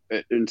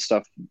and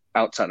stuff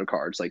outside of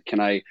cards. Can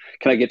I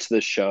get to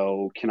the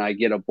show? Can I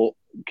get a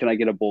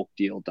bulk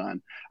deal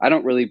done? I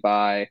don't really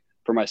buy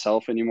for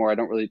myself anymore. I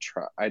don't really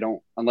try.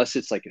 Unless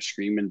it's a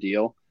screaming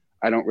deal.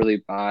 I don't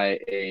really buy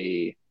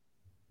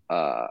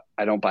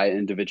I don't buy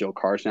individual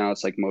cards now.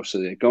 It's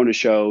mostly going to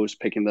shows,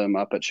 picking them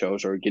up at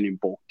shows, or getting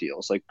bulk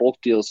deals. Bulk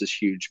deals is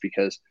huge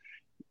because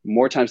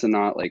more times than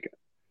not,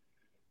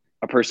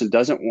 a person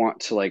doesn't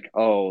want to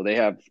they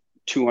have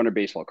 200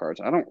 baseball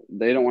cards.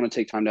 They don't want to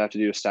take time to have to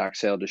do a stack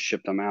sale to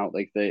ship them out.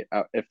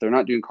 If they're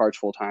not doing cards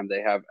full time,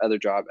 they have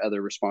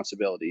other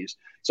responsibilities.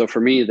 So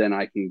for me, then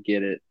I can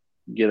get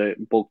a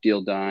bulk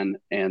deal done,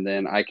 and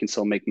then I can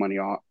still make money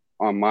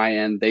on my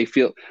end.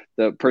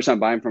 The person I'm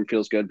buying from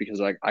feels good because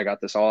I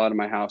got this all out of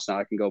my house. Now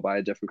I can go buy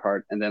a different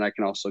card. And then I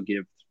can also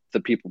give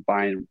the people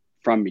buying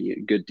from me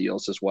good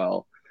deals as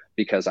well,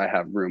 because I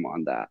have room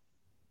on that.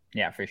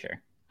 Yeah, for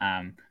sure.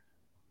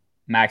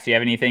 Max, do you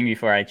have anything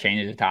before I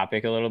change the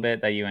topic a little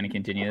bit that you want to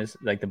continue this,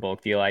 the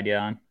bulk deal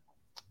idea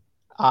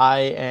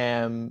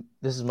on?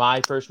 This is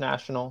my first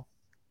national.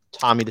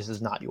 Tommy, this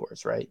is not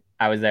yours, right?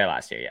 I was there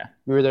last year. Yeah.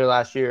 You were there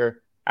last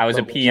year. I was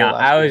a peon.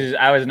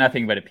 I was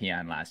nothing but a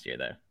peon last year,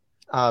 though.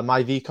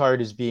 My V card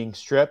is being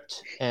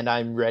stripped, and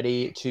I'm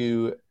ready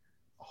to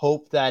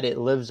hope that it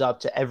lives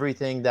up to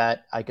everything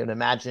that I can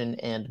imagine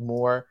and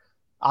more.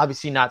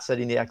 Obviously not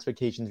setting the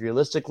expectations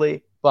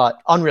unrealistically, but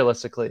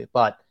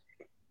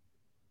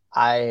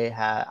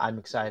I'm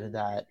excited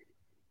that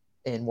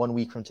in 1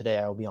 week from today,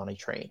 I will be on a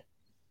train.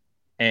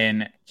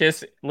 And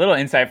just a little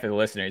insight for the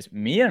listeners,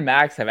 me and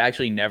Max have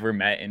actually never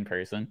met in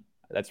person.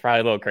 That's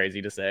probably a little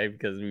crazy to say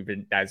because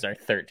that's our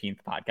 13th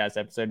podcast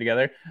episode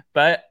together,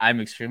 but I'm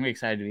extremely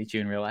excited to meet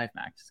you in real life,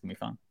 Max. It's gonna be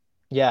fun.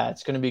 Yeah,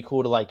 it's gonna be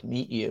cool to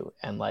meet you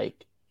and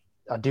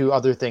do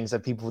other things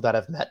that people that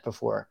I've met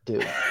before do.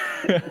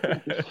 Get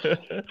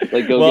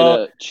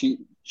a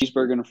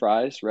cheeseburger and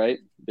fries, right?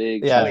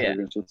 Big. Yeah.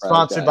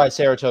 Sponsored by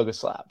Saratoga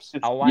Slabs.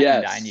 I'll wine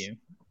and dine you.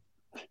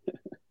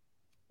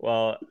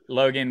 Well,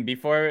 Logan,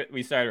 before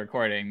we started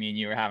recording, me and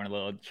you were having a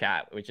little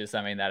chat, which is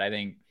something that I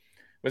think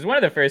was one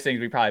of the first things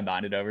we probably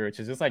bonded over, which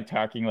is just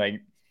talking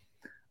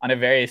on a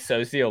very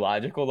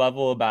sociological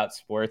level about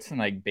sports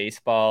and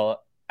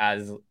baseball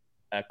as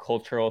a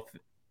cultural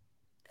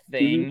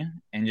thing,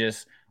 and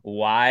just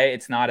why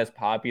it's not as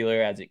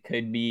popular as it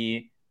could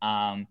be.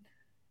 And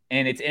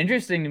it's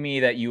interesting to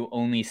me that you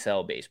only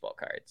sell baseball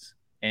cards.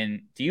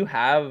 And do you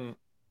have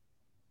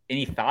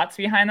any thoughts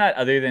behind that,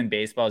 other than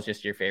baseball is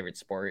just your favorite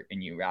sport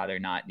and you rather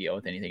not deal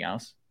with anything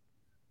else?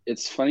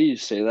 It's funny you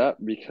say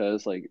that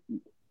because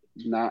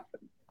not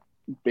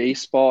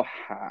baseball.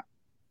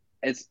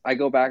 I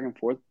go back and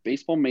forth.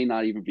 Baseball may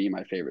not even be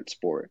my favorite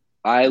sport.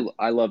 I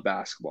love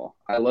basketball.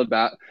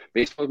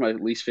 Baseball was my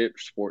least favorite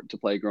sport to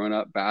play growing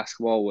up.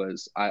 Basketball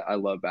was I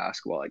love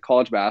basketball.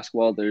 College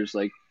basketball, there's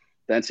the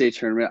NCAA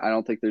tournament. I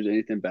don't think there's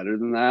anything better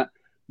than that.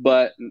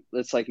 But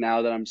it's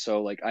now that I'm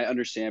so I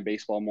understand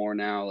baseball more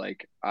now.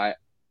 I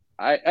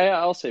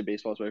I'll say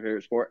baseball is my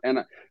favorite sport, and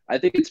I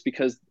think it's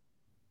because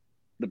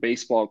the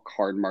baseball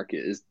card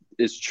market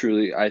is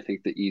truly, I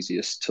think, the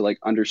easiest to like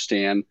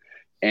understand,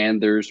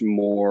 and there's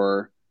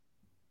more.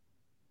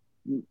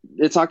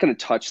 It's not going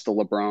to touch the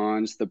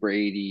LeBrons, the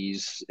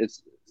Bradys.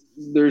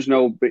 There's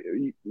no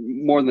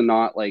more than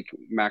not, like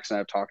Max and I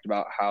have talked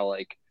about how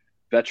like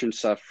veteran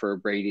stuff for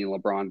Brady and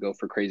LeBron go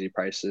for crazy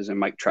prices, and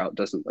Mike Trout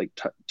doesn't like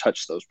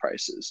touch those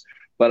prices.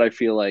 But I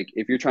feel like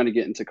if you're trying to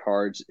get into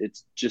cards,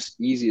 it's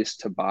just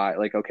easiest to buy.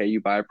 Like, okay,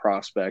 you buy a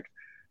prospect,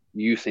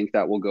 you think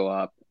that will go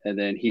up, and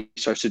then he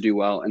starts to do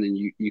well, and then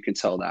you can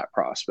sell that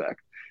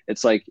prospect.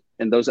 It's like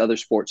in those other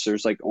sports,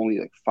 there's like only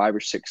like 5 or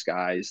 6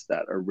 guys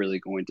that are really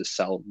going to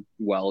sell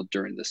well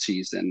during the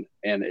season,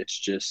 and it's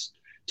just,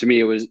 to me,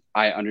 it was,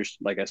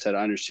 like I said,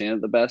 I understand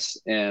it the best,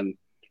 and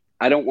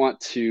I don't want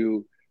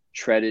to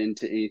tread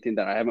into anything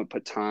that I haven't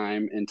put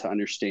time into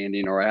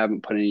understanding, or I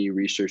haven't put any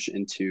research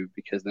into,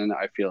 because then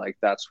I feel like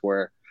that's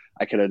where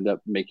I could end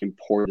up making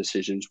poor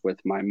decisions with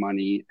my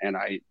money. And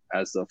I,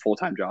 as a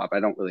full-time job, I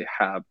don't really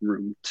have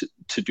room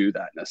to do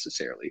that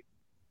necessarily.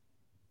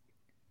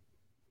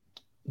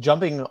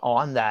 Jumping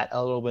on that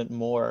a little bit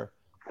more,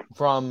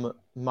 from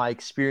my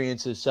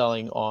experiences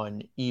selling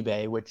on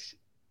eBay, which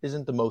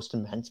isn't the most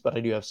immense, but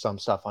I do have some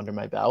stuff under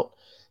my belt.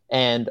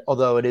 And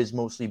although it is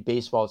mostly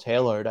baseball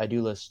tailored, I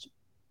do list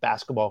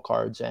basketball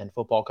cards and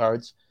football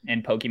cards.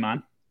 And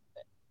Pokemon.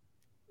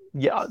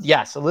 Yeah,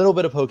 yes, a little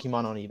bit of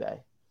Pokemon on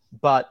eBay.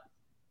 But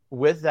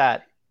with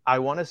that, I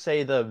want to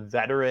say the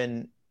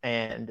veteran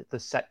and the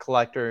set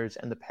collectors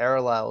and the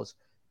parallels,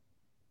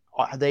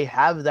 they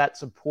have that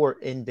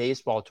support in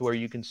baseball to where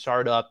you can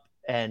start up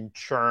and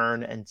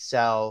churn and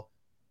sell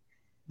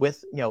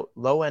with,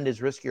 low end is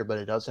riskier, but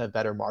it does have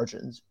better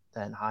margins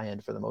than high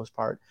end for the most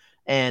part.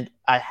 And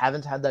I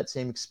haven't had that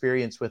same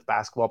experience with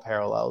basketball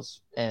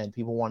parallels and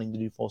people wanting to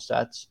do full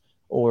sets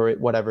or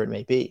whatever it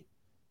may be.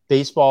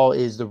 Baseball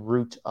is the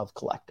root of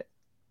collecting.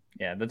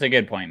 Yeah, that's a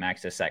good point,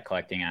 Max, the set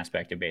collecting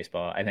aspect of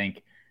baseball. I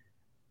think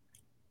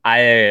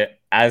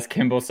as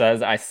Kimball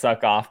says, I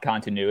suck off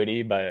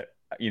continuity, but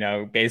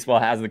baseball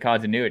has the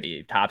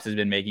continuity. Topps has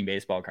been making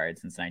baseball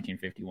cards since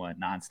 1951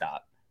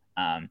 nonstop.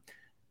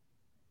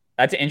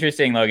 That's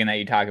interesting, Logan, that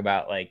you talk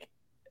about like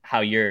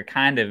how you're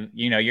kind of,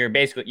 you're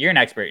an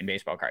expert in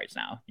baseball cards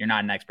now. You're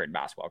not an expert in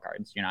basketball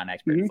cards. You're not an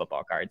expert in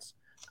football cards.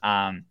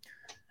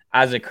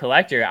 As a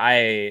collector,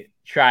 I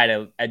try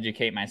to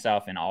educate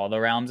myself in all the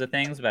realms of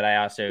things, but I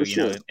also,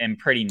 am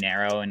pretty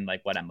narrow in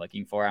like what I'm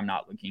looking for. I'm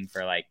not looking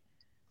for like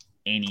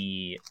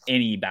any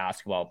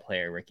basketball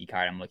player rookie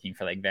card. I'm looking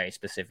for like very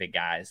specific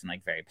guys and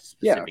like very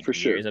specific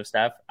years of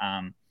stuff.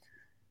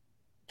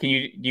 Do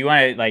you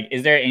want to like,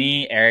 is there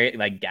any area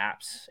like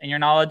gaps in your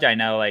knowledge? I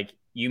know like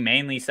you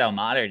mainly sell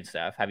modern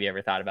stuff. Have you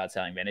ever thought about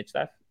selling vintage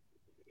stuff?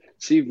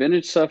 See,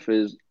 vintage stuff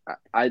is,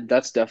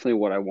 that's definitely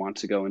what I want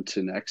to go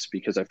into next,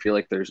 because I feel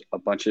like there's a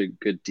bunch of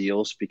good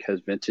deals,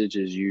 because vintage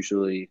is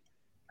usually,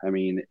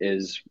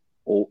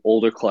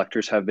 older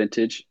collectors have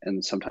vintage,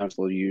 and sometimes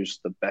they'll use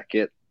the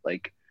Beckett,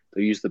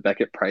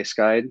 price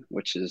guide,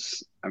 which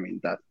is,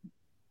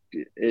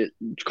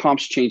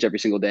 comps change every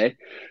single day.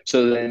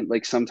 So then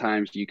like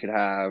sometimes you could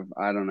have,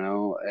 I don't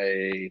know,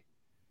 a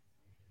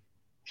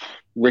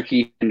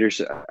Ricky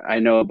Henderson. I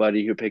know a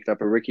buddy who picked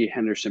up a Ricky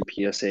Henderson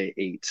PSA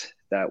 8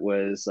 that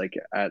was like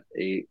at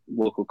a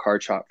local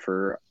card shop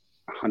for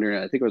 100.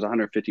 I think it was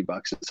 $150.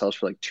 It sells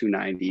for like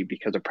 $290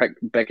 because a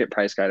Beckett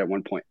price guide at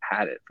one point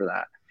had it for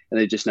that, and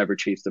they just never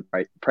changed the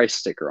price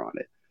sticker on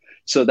it.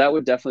 So that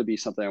would definitely be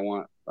something I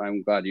want.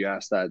 I'm glad you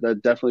asked that.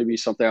 That'd definitely be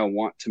something I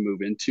want to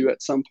move into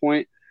at some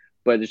point.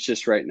 But it's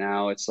just right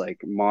now, it's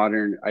like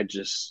modern.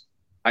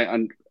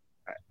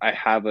 I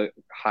have a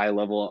high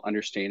level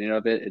understanding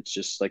of it. It's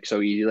just like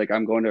so easy. Like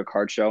I'm going to a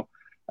card show.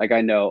 Like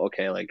I know,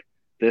 okay, like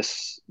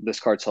this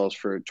card sells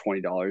for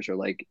 $20, or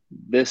like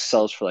this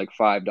sells for like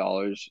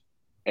 $5,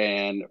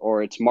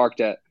 or it's marked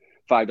at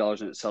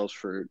 $5 and it sells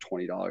for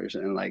 $20,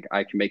 and like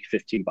I can make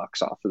 $15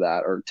 off of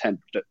that, or $10.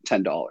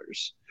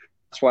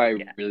 That's why I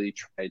really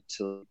try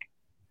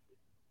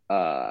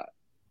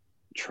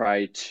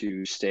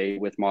to stay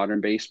with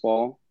modern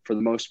baseball for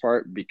the most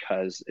part,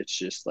 because it's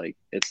just like,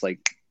 it's like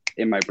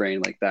in my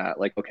brain like that,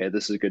 like, okay,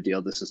 this is a good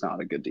deal, this is not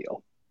a good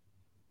deal.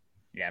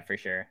 Yeah, for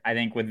sure. I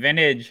think with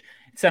vintage,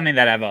 it's something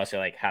that I've also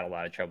like had a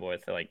lot of trouble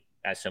with, like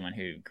as someone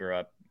who grew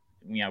up,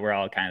 we're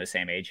all kind of the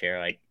same age here,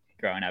 like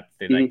growing up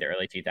through like the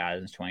early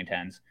 2000s,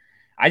 2010s.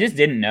 I just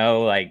didn't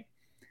know, like,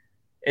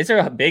 it's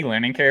a big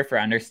learning curve for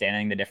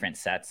understanding the different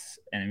sets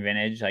in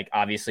vintage. Like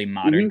obviously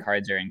modern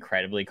cards are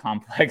incredibly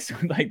complex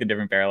with like the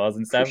different parallels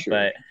and stuff,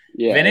 but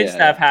vintage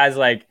stuff has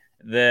like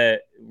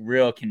the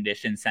real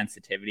condition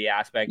sensitivity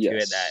aspect to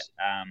it that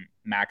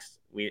Max,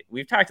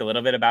 we've talked a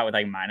little bit about with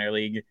like minor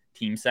league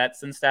team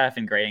sets and stuff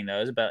and grading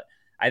those, but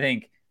I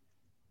think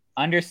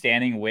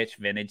understanding which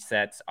vintage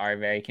sets are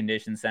very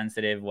condition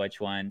sensitive, which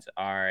ones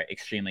are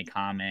extremely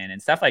common and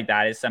stuff like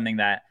that is something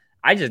that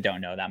I just don't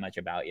know that much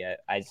about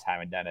yet. I just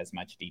haven't done as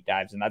much deep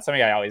dives. And that's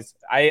something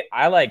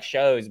I like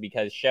shows,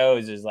 because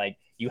shows is like,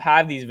 you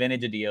have these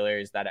vintage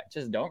dealers that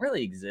just don't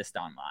really exist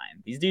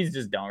online. These dudes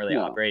just don't really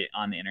operate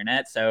on the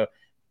internet. So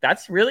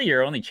that's really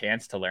your only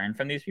chance to learn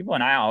from these people.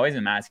 And I always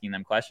am asking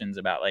them questions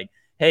about like,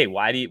 hey,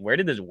 where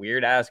did this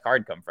weird ass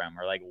card come from?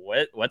 Or like,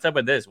 what's up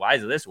with this? Why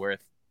is this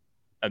worth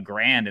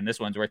 $1,000 and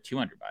this one's worth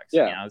 $200?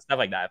 Yeah. You know, stuff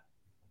like that.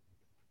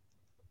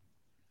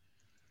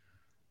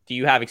 Do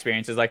you have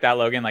experiences like that,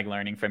 Logan, like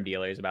learning from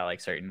dealers about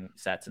like certain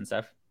sets and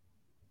stuff?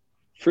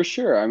 For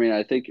sure. I mean,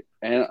 I think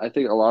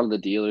a lot of the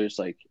dealers,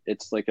 like,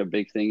 it's like a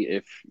big thing.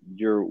 If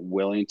you're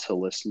willing to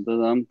listen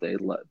to them, they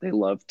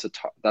love to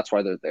talk. That's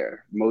why they're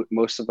there.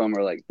 Most of them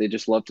are like, they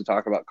just love to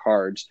talk about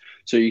cards,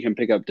 so you can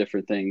pick up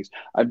different things.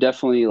 I've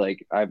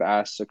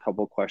asked a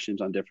couple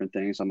questions on different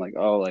things. I'm like,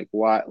 oh, like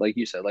why, like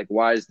you said, like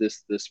why is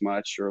this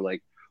much, or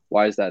like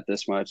why is that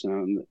this much?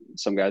 And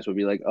some guys would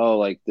be like, oh,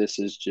 like this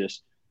is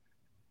just,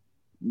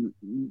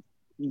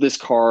 this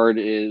card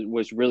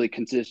was really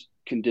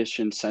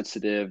condition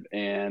sensitive,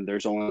 and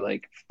there's only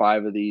like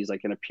 5 of these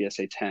like in a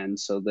PSA 10.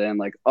 So then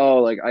like,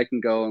 oh, like I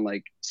can go and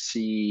like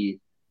see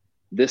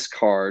this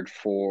card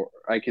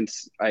I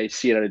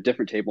see it at a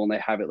different table and they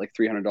have it like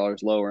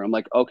 $300 lower. I'm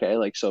like, okay,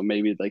 like, so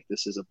maybe like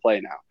this is a play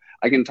now.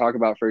 I can talk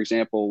about, for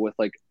example, with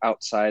like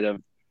outside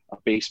of a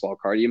baseball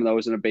card, even though it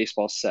was in a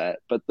baseball set,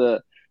 but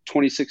the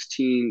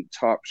 2016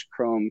 Topps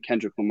Chrome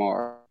Kendrick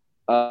Lamar,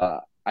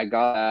 I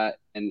got that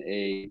in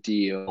a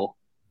deal,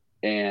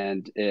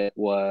 and it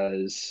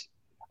was,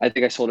 I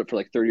think I sold it for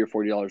like $30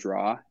 or $40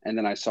 raw. And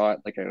then I saw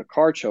it like at a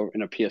card show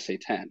in a PSA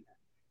 10.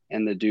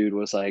 And the dude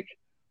was like,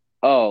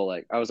 oh,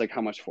 like, I was like,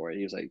 how much for it?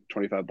 He was like,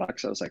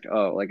 $25. I was like,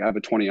 oh, like I have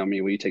a 20 on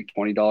me. Will you take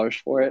 $20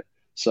 for it?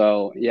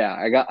 So yeah,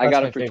 I got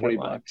it for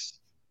 $20.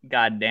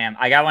 God damn.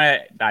 I got one.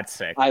 That's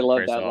sick. I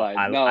love that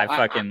line. I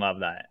fucking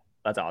love that.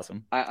 That's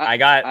awesome.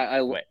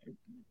 Wait,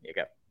 you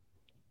go.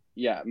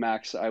 Yeah,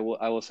 Max, I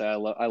will say I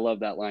love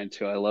that line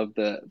too. I love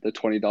the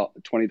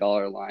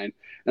 $20 line.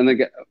 And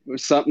then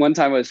one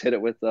time I was hit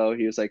it with, though,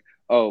 he was like,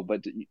 oh,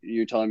 but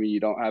you're telling me you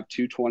don't have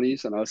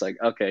 220s? And I was like,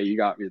 okay, you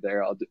got me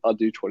there. I'll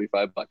do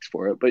 $25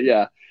 for it. But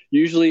yeah,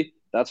 usually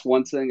that's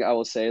one thing I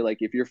will say. Like,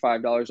 if you're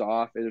 $5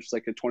 off, it's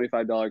like a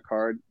 $25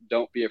 card,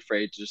 don't be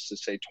afraid just to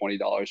say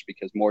 $20,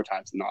 because more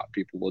times than not,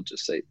 people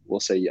will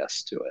say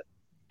yes to it.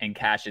 And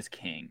cash is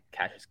king.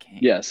 Cash is king.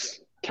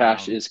 Yes,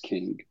 cash is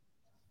king.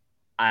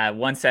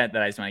 One set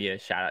that I just want to give a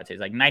shout out to is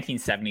like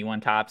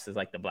 1971 Topps is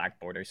like the black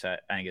border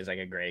set. I think is like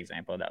a great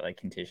example of that, like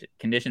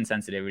condition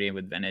sensitivity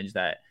with vintage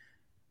that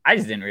I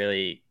just didn't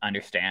really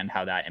understand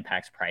how that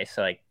impacts price.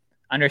 So like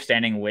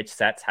understanding which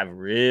sets have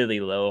really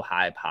low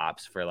high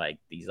pops for like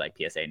these like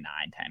PSA 9,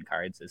 10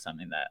 cards is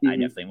something that I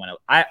definitely want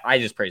to, I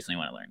just personally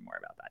want to learn more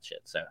about that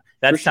shit. So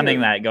that's something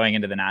that going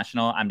into the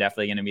national, I'm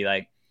definitely going to be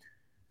like,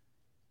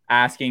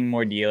 asking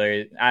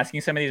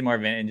some of these more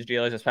vintage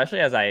dealers,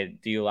 especially as I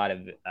do a lot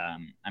of,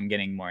 I'm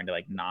getting more into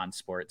like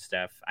non-sport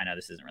stuff. I know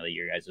this isn't really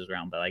your guys'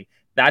 realm, but like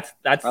that's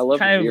I love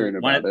kind hearing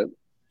about it.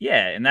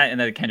 Yeah, and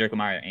the Kendrick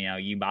Lamar,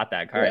 you bought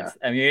that card. Yeah.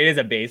 I mean, it is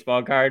a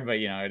baseball card, but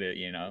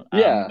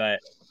but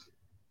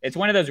it's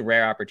one of those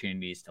rare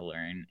opportunities to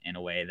learn in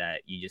a way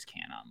that you just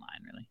can't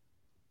online, really.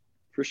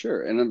 For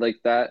sure. And then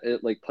like that,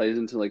 it like plays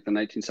into like the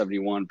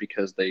 1971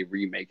 because they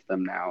remake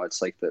them now.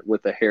 It's like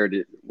with the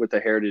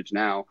heritage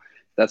now.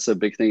 That's a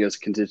big thing, is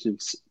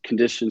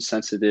condition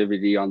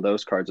sensitivity on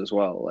those cards as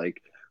well.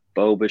 Like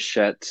Bo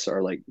Bichette's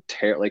are like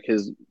like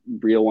his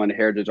real one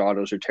heritage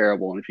autos are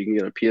terrible, and if you can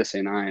get a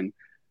PSA 9,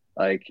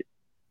 like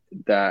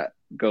that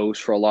goes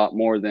for a lot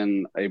more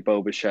than a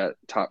Bo Bichette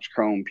Topps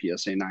Chrome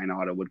PSA 9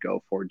 auto would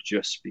go for,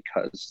 just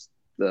because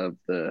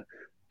the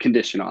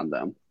condition on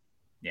them.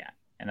 Yeah,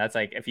 and that's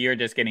like if you're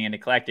just getting into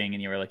collecting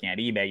and you were looking at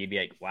eBay, you'd be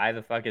like, why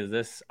the fuck is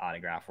this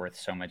autograph worth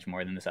so much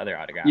more than this other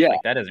autograph? Yeah.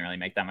 Like that doesn't really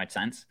make that much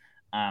sense.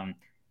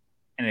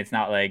 And it's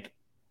not like,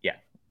 yeah.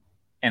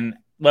 And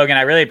Logan,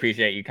 I really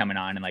appreciate you coming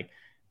on and like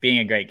being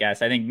a great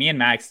guest. I think me and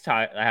Max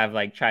have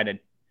like tried to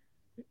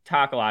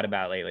talk a lot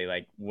about lately,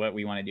 like what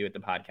we want to do with the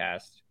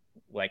podcast,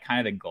 like kind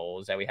of the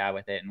goals that we have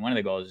with it. And one of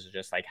the goals is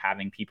just like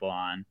having people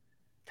on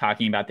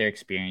talking about their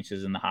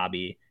experiences in the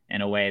hobby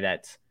in a way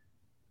that's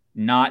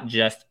not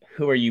just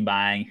who are you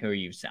buying, who are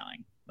you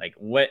selling?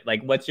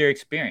 What's your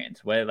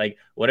experience?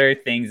 What are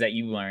things that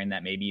you learned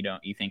that maybe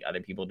you think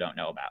other people don't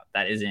know about?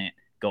 That isn't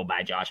go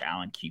buy Josh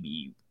Allen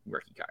QB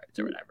rookie cards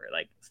or whatever,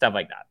 like stuff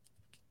like that.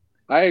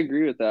 I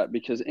agree with that,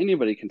 because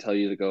anybody can tell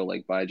you to go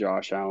like buy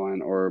Josh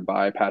Allen or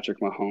buy Patrick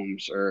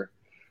Mahomes or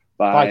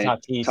buy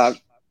Tatis.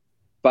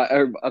 But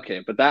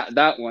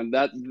that one,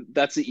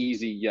 that's the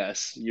easy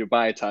yes. You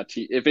buy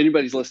Tatis. If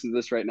anybody's listening to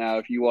this right now,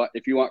 if you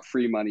want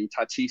free money,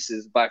 Tatis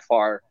is by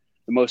far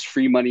the most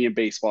free money in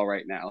baseball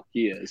right now.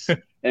 He is.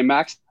 And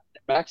Max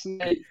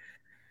and I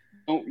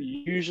don't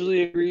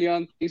usually agree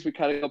on things. We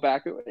kind of go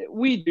back.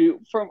 We do,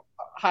 from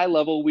high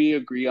level, we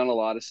agree on a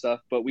lot of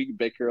stuff, but we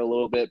bicker a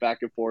little bit back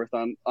and forth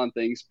on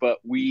things. But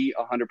we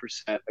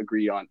 100%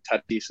 agree on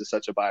Tatis is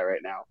such a buy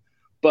right now.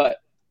 But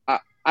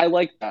I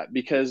like that,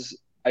 because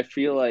I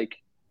feel like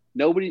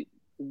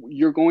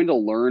you're going to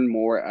learn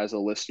more as a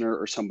listener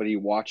or somebody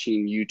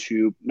watching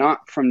YouTube,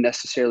 not from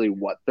necessarily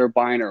what they're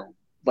buying or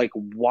like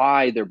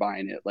why they're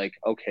buying it. Like,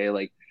 okay,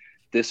 like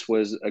this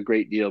was a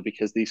great deal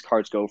because these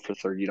cards go for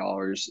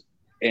 $30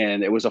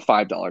 and it was a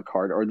 $5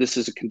 card, or this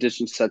is a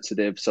condition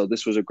sensitive, so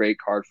this was a great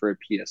card for a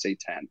PSA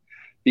 10.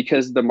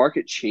 Because the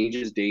market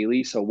changes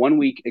daily. So one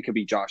week it could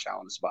be Josh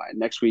Allen's buy.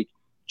 Next week,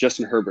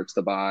 Justin Herbert's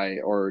the buy,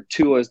 or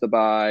Tua's the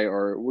buy,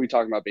 or we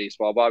talking about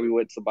baseball. Bobby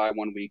Witt's the buy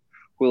one week,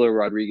 Julio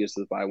Rodriguez is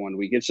the buy one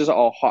week. It's just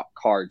all hot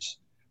cards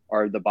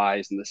are the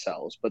buys and the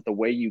sells. But the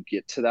way you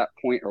get to that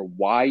point or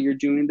why you're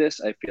doing this,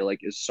 I feel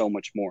like is so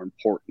much more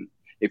important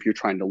if you're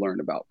trying to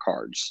learn about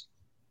cards.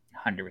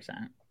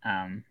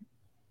 100%.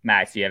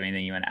 Max, do you have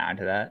anything you want to add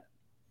to that?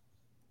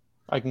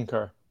 I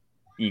concur.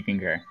 You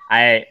concur.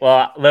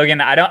 Logan,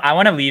 I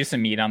want to leave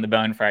some meat on the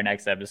bone for our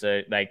next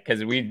episode, like,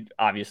 because we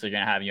obviously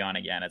going to have you on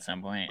again at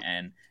some point.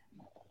 And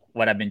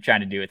what I've been trying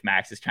to do with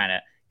Max is trying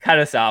to cut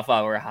us off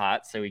while we're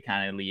hot, so we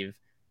kind of leave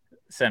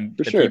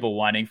people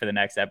wanting for the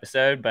next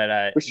episode.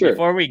 But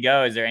before we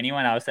go, is there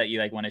anyone else that you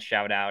like want to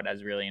shout out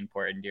as really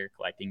important to your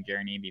collecting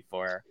journey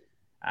before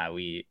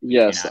we?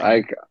 Yes,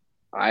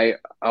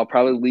 I'll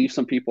probably leave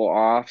some people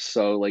off.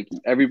 So like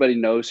everybody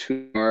knows who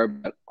you are,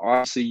 but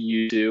obviously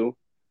you do.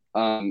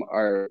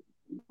 Are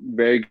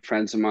very good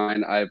friends of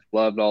mine. I've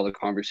loved all the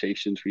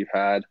conversations we've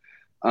had.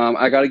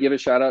 I got to give a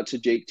shout out to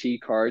Jake T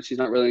Cards. He's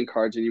not really in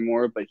cards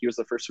anymore, but he was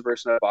the first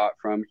person I bought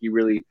from. He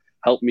really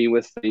helped me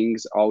with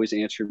things, always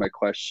answered my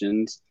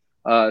questions.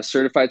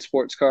 Certified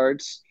Sports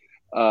Cards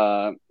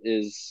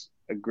is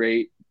a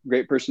great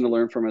person to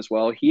learn from as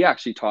well. He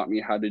actually taught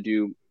me how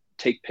to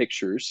take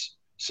pictures.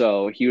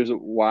 So he was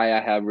why I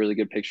have really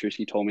good pictures.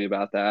 He told me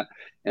about that.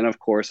 And of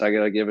course, I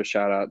got to give a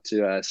shout out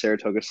to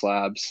Saratoga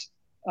Slabs.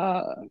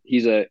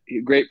 He's a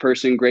great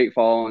person, great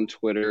follow on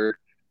Twitter.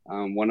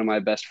 One of my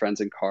best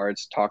friends in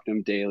cards. Talk to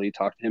him daily,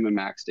 talk to him and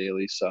Max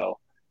daily. So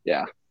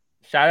yeah.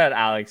 Shout out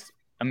Alex.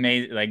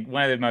 Amazing, like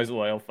one of the most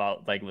loyal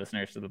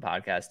listeners to the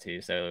podcast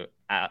too. So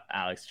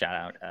Alex, shout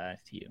out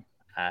to you.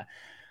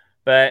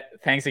 But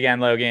thanks again,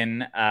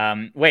 Logan.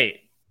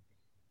 Wait,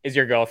 is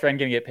your girlfriend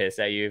gonna get pissed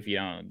at you if you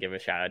don't give a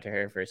shout out to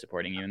her for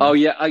supporting you? Oh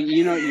yeah,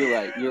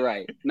 you're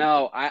right.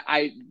 No,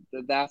 I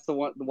that's the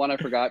one I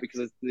forgot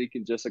because it's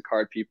thinking just a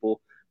card people,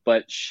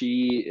 but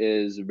she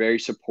is very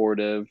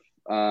supportive.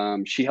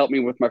 She helped me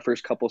with my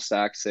first couple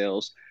sack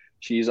sales.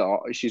 She's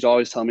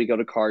always telling me go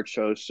to card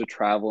shows, to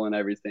travel and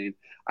everything.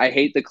 I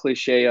hate the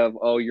cliche of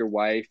your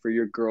wife or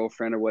your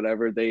girlfriend or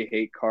whatever, they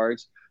hate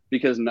cards,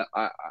 because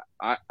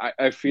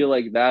I feel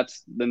like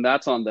that's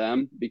on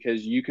them,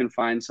 because you can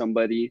find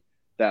somebody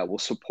that will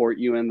support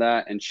you in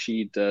that, and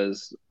she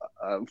does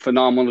a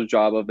phenomenal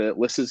job of it.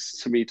 Listens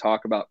to me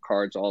talk about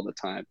cards all the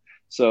time,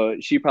 so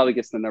she probably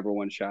gets the number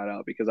one shout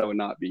out, because I would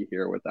not be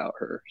here without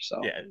her.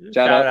 So yeah,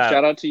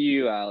 shout out to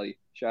you, Allie.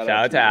 Shout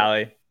out to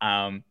Allie.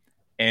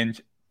 And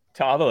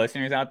to all the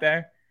listeners out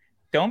there,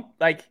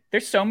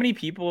 there's so many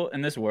people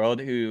in this world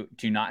who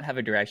do not have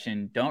a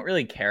direction, don't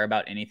really care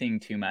about anything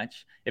too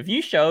much. If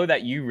you show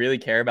that you really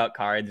care about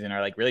cards and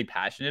are like really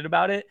passionate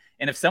about it,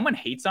 and if someone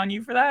hates on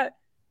you for that,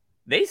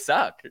 they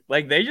suck.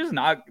 Like, they just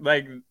not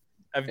like,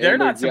 if they're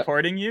not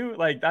supporting you,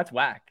 like, that's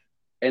whack.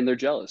 And they're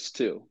jealous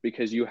too,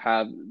 because you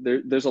have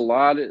there's a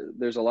lot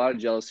of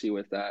jealousy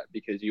with that,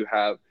 because you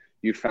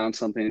found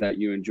something that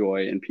you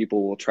enjoy, and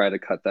people will try to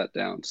cut that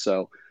down.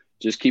 So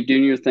just keep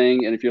doing your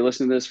thing. And if you're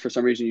listening to this, for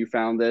some reason you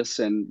found this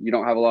and you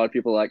don't have a lot of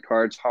people like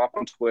cards, hop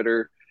on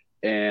Twitter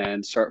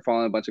and start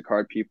following a bunch of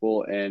card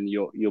people, and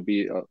you'll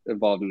be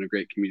involved in a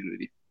great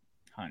community.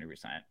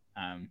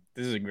 100%.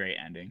 This is a great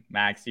ending.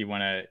 Max, you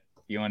want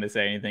to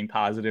say anything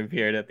positive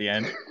here at the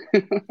end?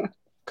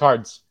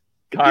 Cards.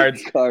 All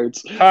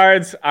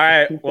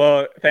right.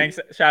 Well, thanks.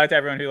 Shout out to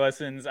everyone who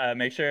listens.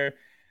 Make sure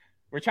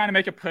we're trying to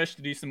make a push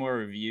to do some more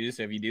reviews.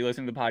 So if you do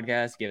listen to the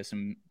podcast, give us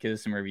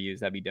some reviews.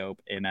 That'd be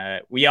dope. And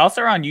we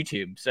also are on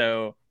YouTube.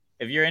 So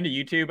if you're into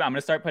YouTube, I'm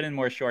gonna start putting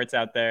more shorts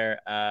out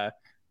there.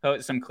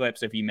 Post some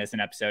clips if you miss an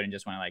episode and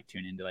just want to like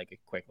tune into like a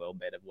quick little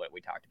bit of what we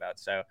talked about.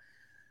 So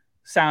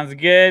sounds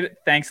good.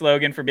 Thanks,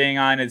 Logan, for being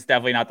on. It's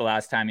definitely not the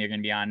last time you're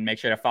going to be on. Make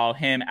sure to follow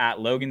him at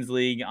Logan's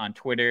League on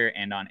Twitter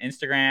and on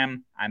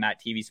Instagram. I'm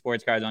at TV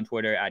Sports Cards on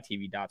Twitter, at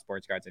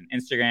TV.sportscards on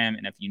Instagram.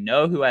 And if you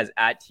know who has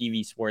at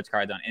TV Sports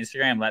Cards on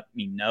Instagram, let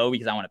me know,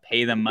 because I want to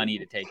pay them money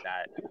to take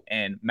that.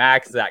 And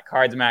Max is at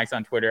Cards Max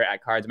on Twitter,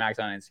 at Cards Max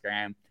on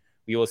Instagram.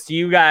 We will see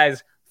you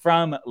guys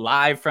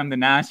live from the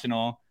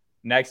National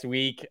next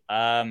week.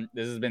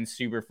 This has been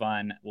super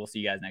fun. We'll see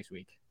you guys next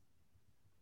week.